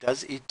EA,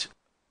 does it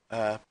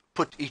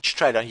put each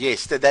trade on?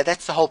 Yes,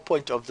 that's the whole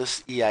point of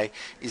this EA,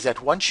 is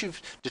that once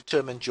you've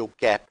determined your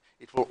gap,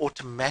 it will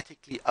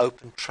automatically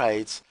open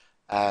trades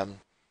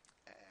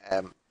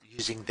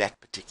using that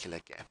particular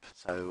gap.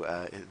 So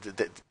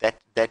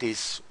that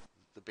is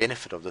the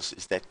benefit of this,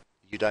 is that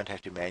you don't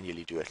have to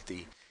manually do it.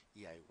 The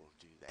EA will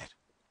do that.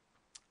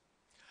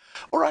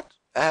 All right.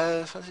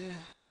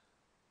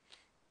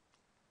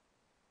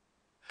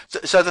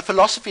 So the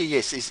philosophy,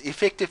 yes, is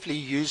effectively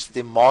use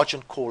the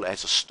margin call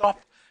as a stop.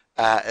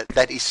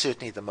 That is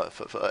certainly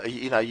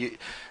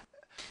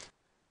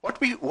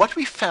what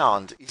we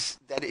found is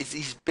that it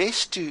is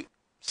best to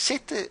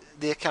set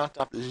the account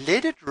up,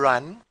 let it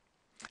run,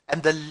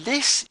 and the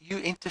less you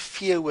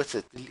interfere with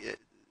it,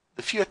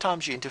 the fewer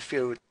times you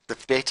interfere with it, the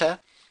better.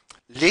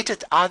 Let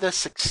it either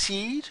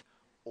succeed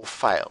or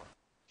fail.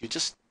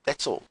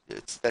 That's all.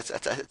 It's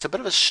a bit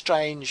of a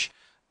strange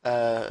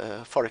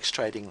forex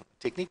trading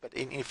technique, but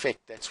in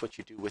effect, that's what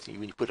you do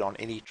when you put on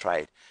any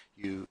trade.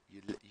 You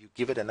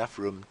give it enough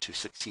room to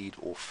succeed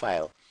or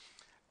fail.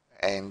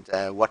 And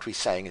what we're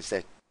saying is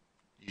that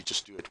you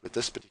just do it with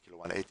this particular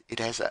one. It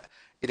has a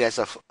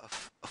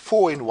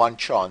 4-in-1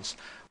 chance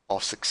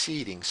of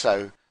succeeding.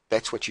 So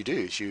that's what you do.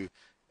 Is you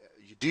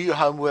do your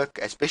homework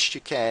as best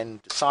you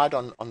can. Decide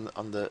on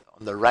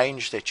the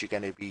range that you're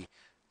going to be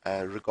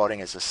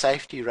regarding as a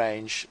safety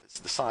range.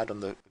 Decide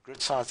on the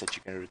grid size that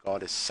you're going to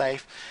regard as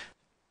safe.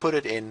 Put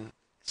it in,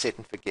 set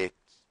and forget.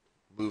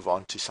 Move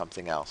on to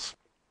something else.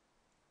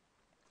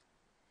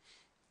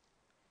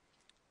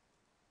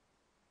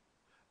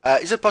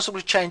 Is it possible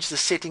to change the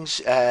settings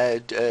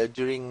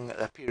during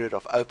a period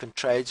of open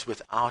trades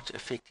without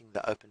affecting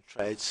the open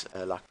trades,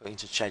 like for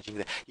instance changing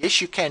the... Yes,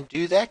 you can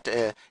do that.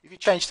 If you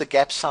change the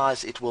gap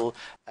size, it will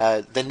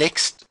the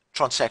next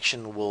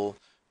transaction will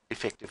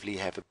effectively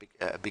have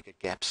a bigger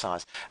gap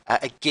size.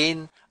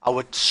 Again, I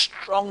would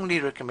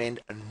strongly recommend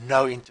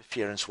no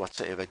interference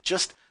whatsoever.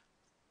 Just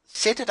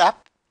set it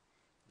up,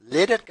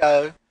 let it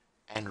go,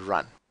 and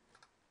run.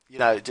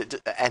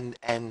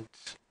 And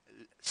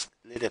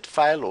let it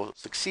fail or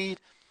succeed.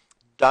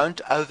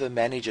 Don't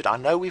over-manage it. I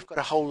know we've got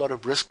a whole lot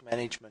of risk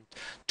management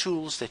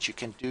tools that you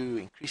can do,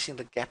 increasing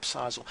the gap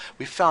size.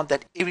 We found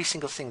that every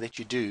single thing that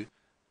you do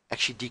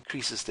actually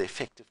decreases the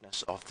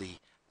effectiveness of the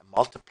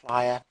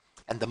multiplier.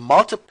 And the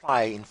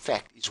multiplier, in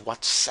fact, is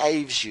what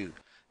saves you.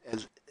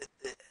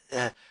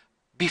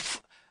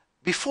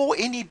 Before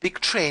any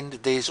big trend,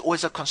 there's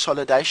always a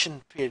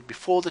consolidation period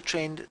before the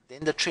trend,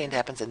 then the trend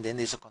happens, and then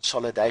there's a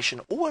consolidation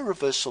or a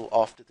reversal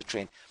after the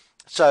trend.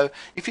 So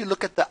if you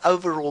look at the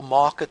overall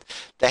market,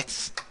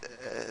 that's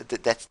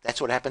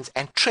what happens,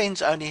 and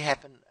trends only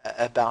happen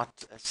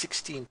about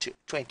 16 to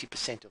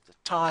 20% of the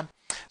time.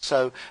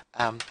 So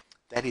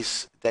that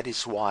is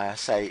why I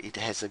say it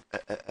has a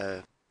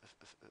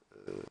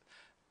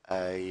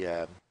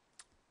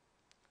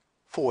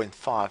 4 and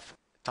 5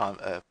 time.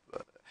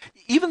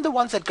 Even the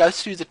ones that go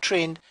through the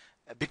trend,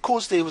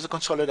 because there was a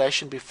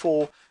consolidation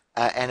before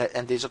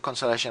and there's a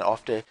consolidation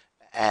after,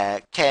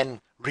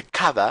 can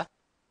recover.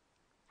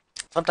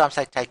 Sometimes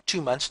they take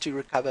 2 months to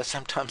recover,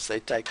 sometimes they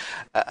take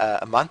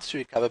a month to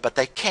recover, but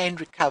they can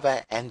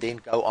recover and then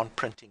go on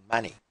printing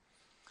money.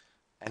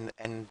 And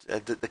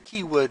the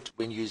key word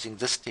when using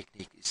this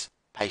technique is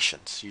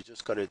patience. You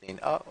just got to then,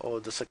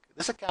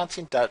 this account's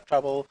in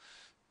trouble,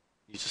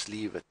 you just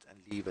leave it.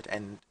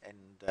 And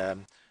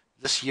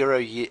this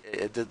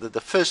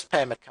the first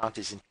PAM account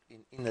is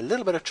in a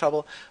little bit of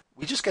trouble.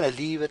 We're just going to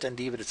leave it.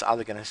 It's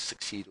either going to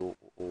succeed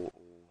or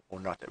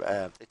not.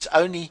 It's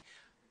only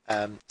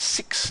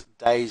 6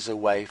 days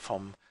away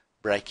from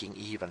breaking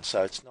even,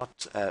 so it's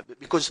not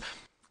because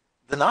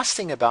the nice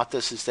thing about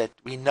this is that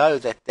we know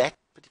that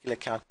particular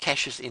account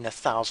cashes in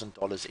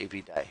 $1,000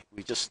 every day.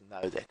 We just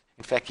know that.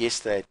 In fact,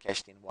 yesterday it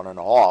cashed in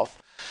 1.5,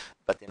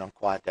 but then on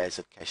quiet days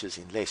it cashes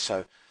in less.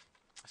 So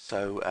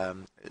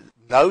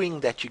knowing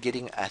that you're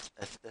getting a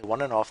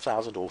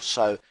 1,500 or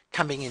so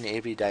coming in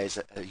every day is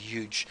a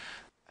huge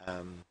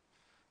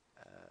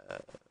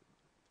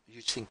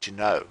huge thing to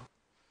know.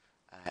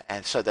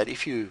 And so that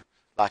if you,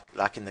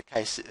 like in the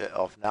case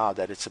of now,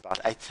 that it's about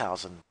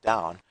 8,000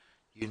 down,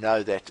 you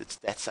know that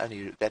that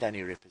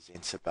only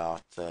represents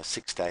about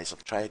 6 days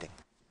of trading.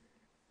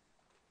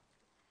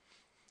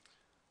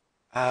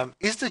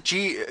 Is the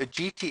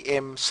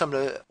GTM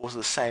similar or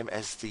the same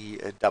as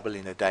the double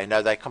in a day?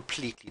 No, they're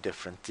completely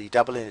different. The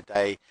double in a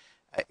day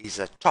is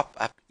a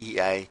top-up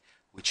EA,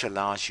 which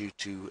allows you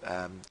to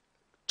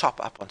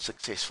top up on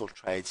successful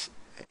trades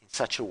in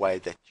such a way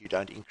that you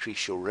don't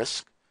increase your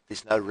risk.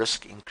 There's no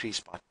risk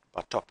increase by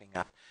topping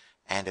up,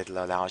 and it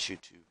allows you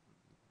to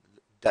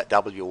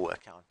double your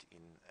account in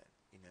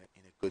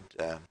a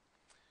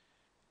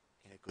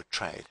good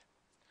trade.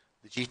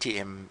 The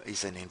GTM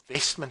is an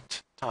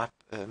investment type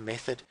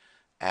method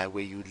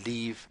where you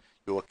leave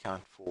your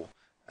account for,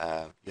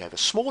 you have a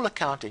small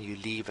account and you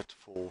leave it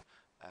for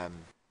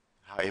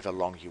however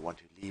long you want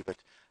to leave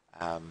it,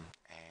 and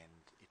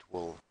it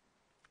will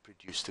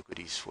produce the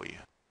goodies for you.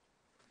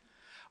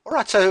 All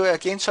right, so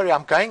again, sorry,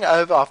 I'm going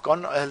over. I've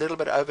gone a little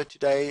bit over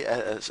today.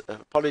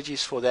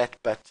 Apologies for that,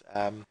 but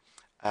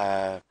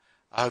I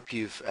hope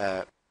you've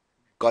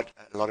got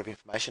a lot of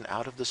information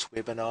out of this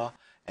webinar.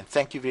 And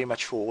thank you very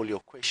much for all your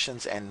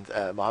questions. And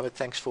Mohammed,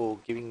 thanks for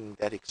giving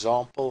that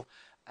example.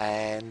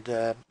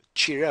 And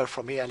cheerio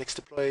from me, Alex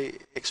Deploy,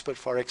 Expert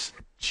Forex.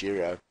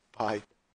 Cheerio. Bye.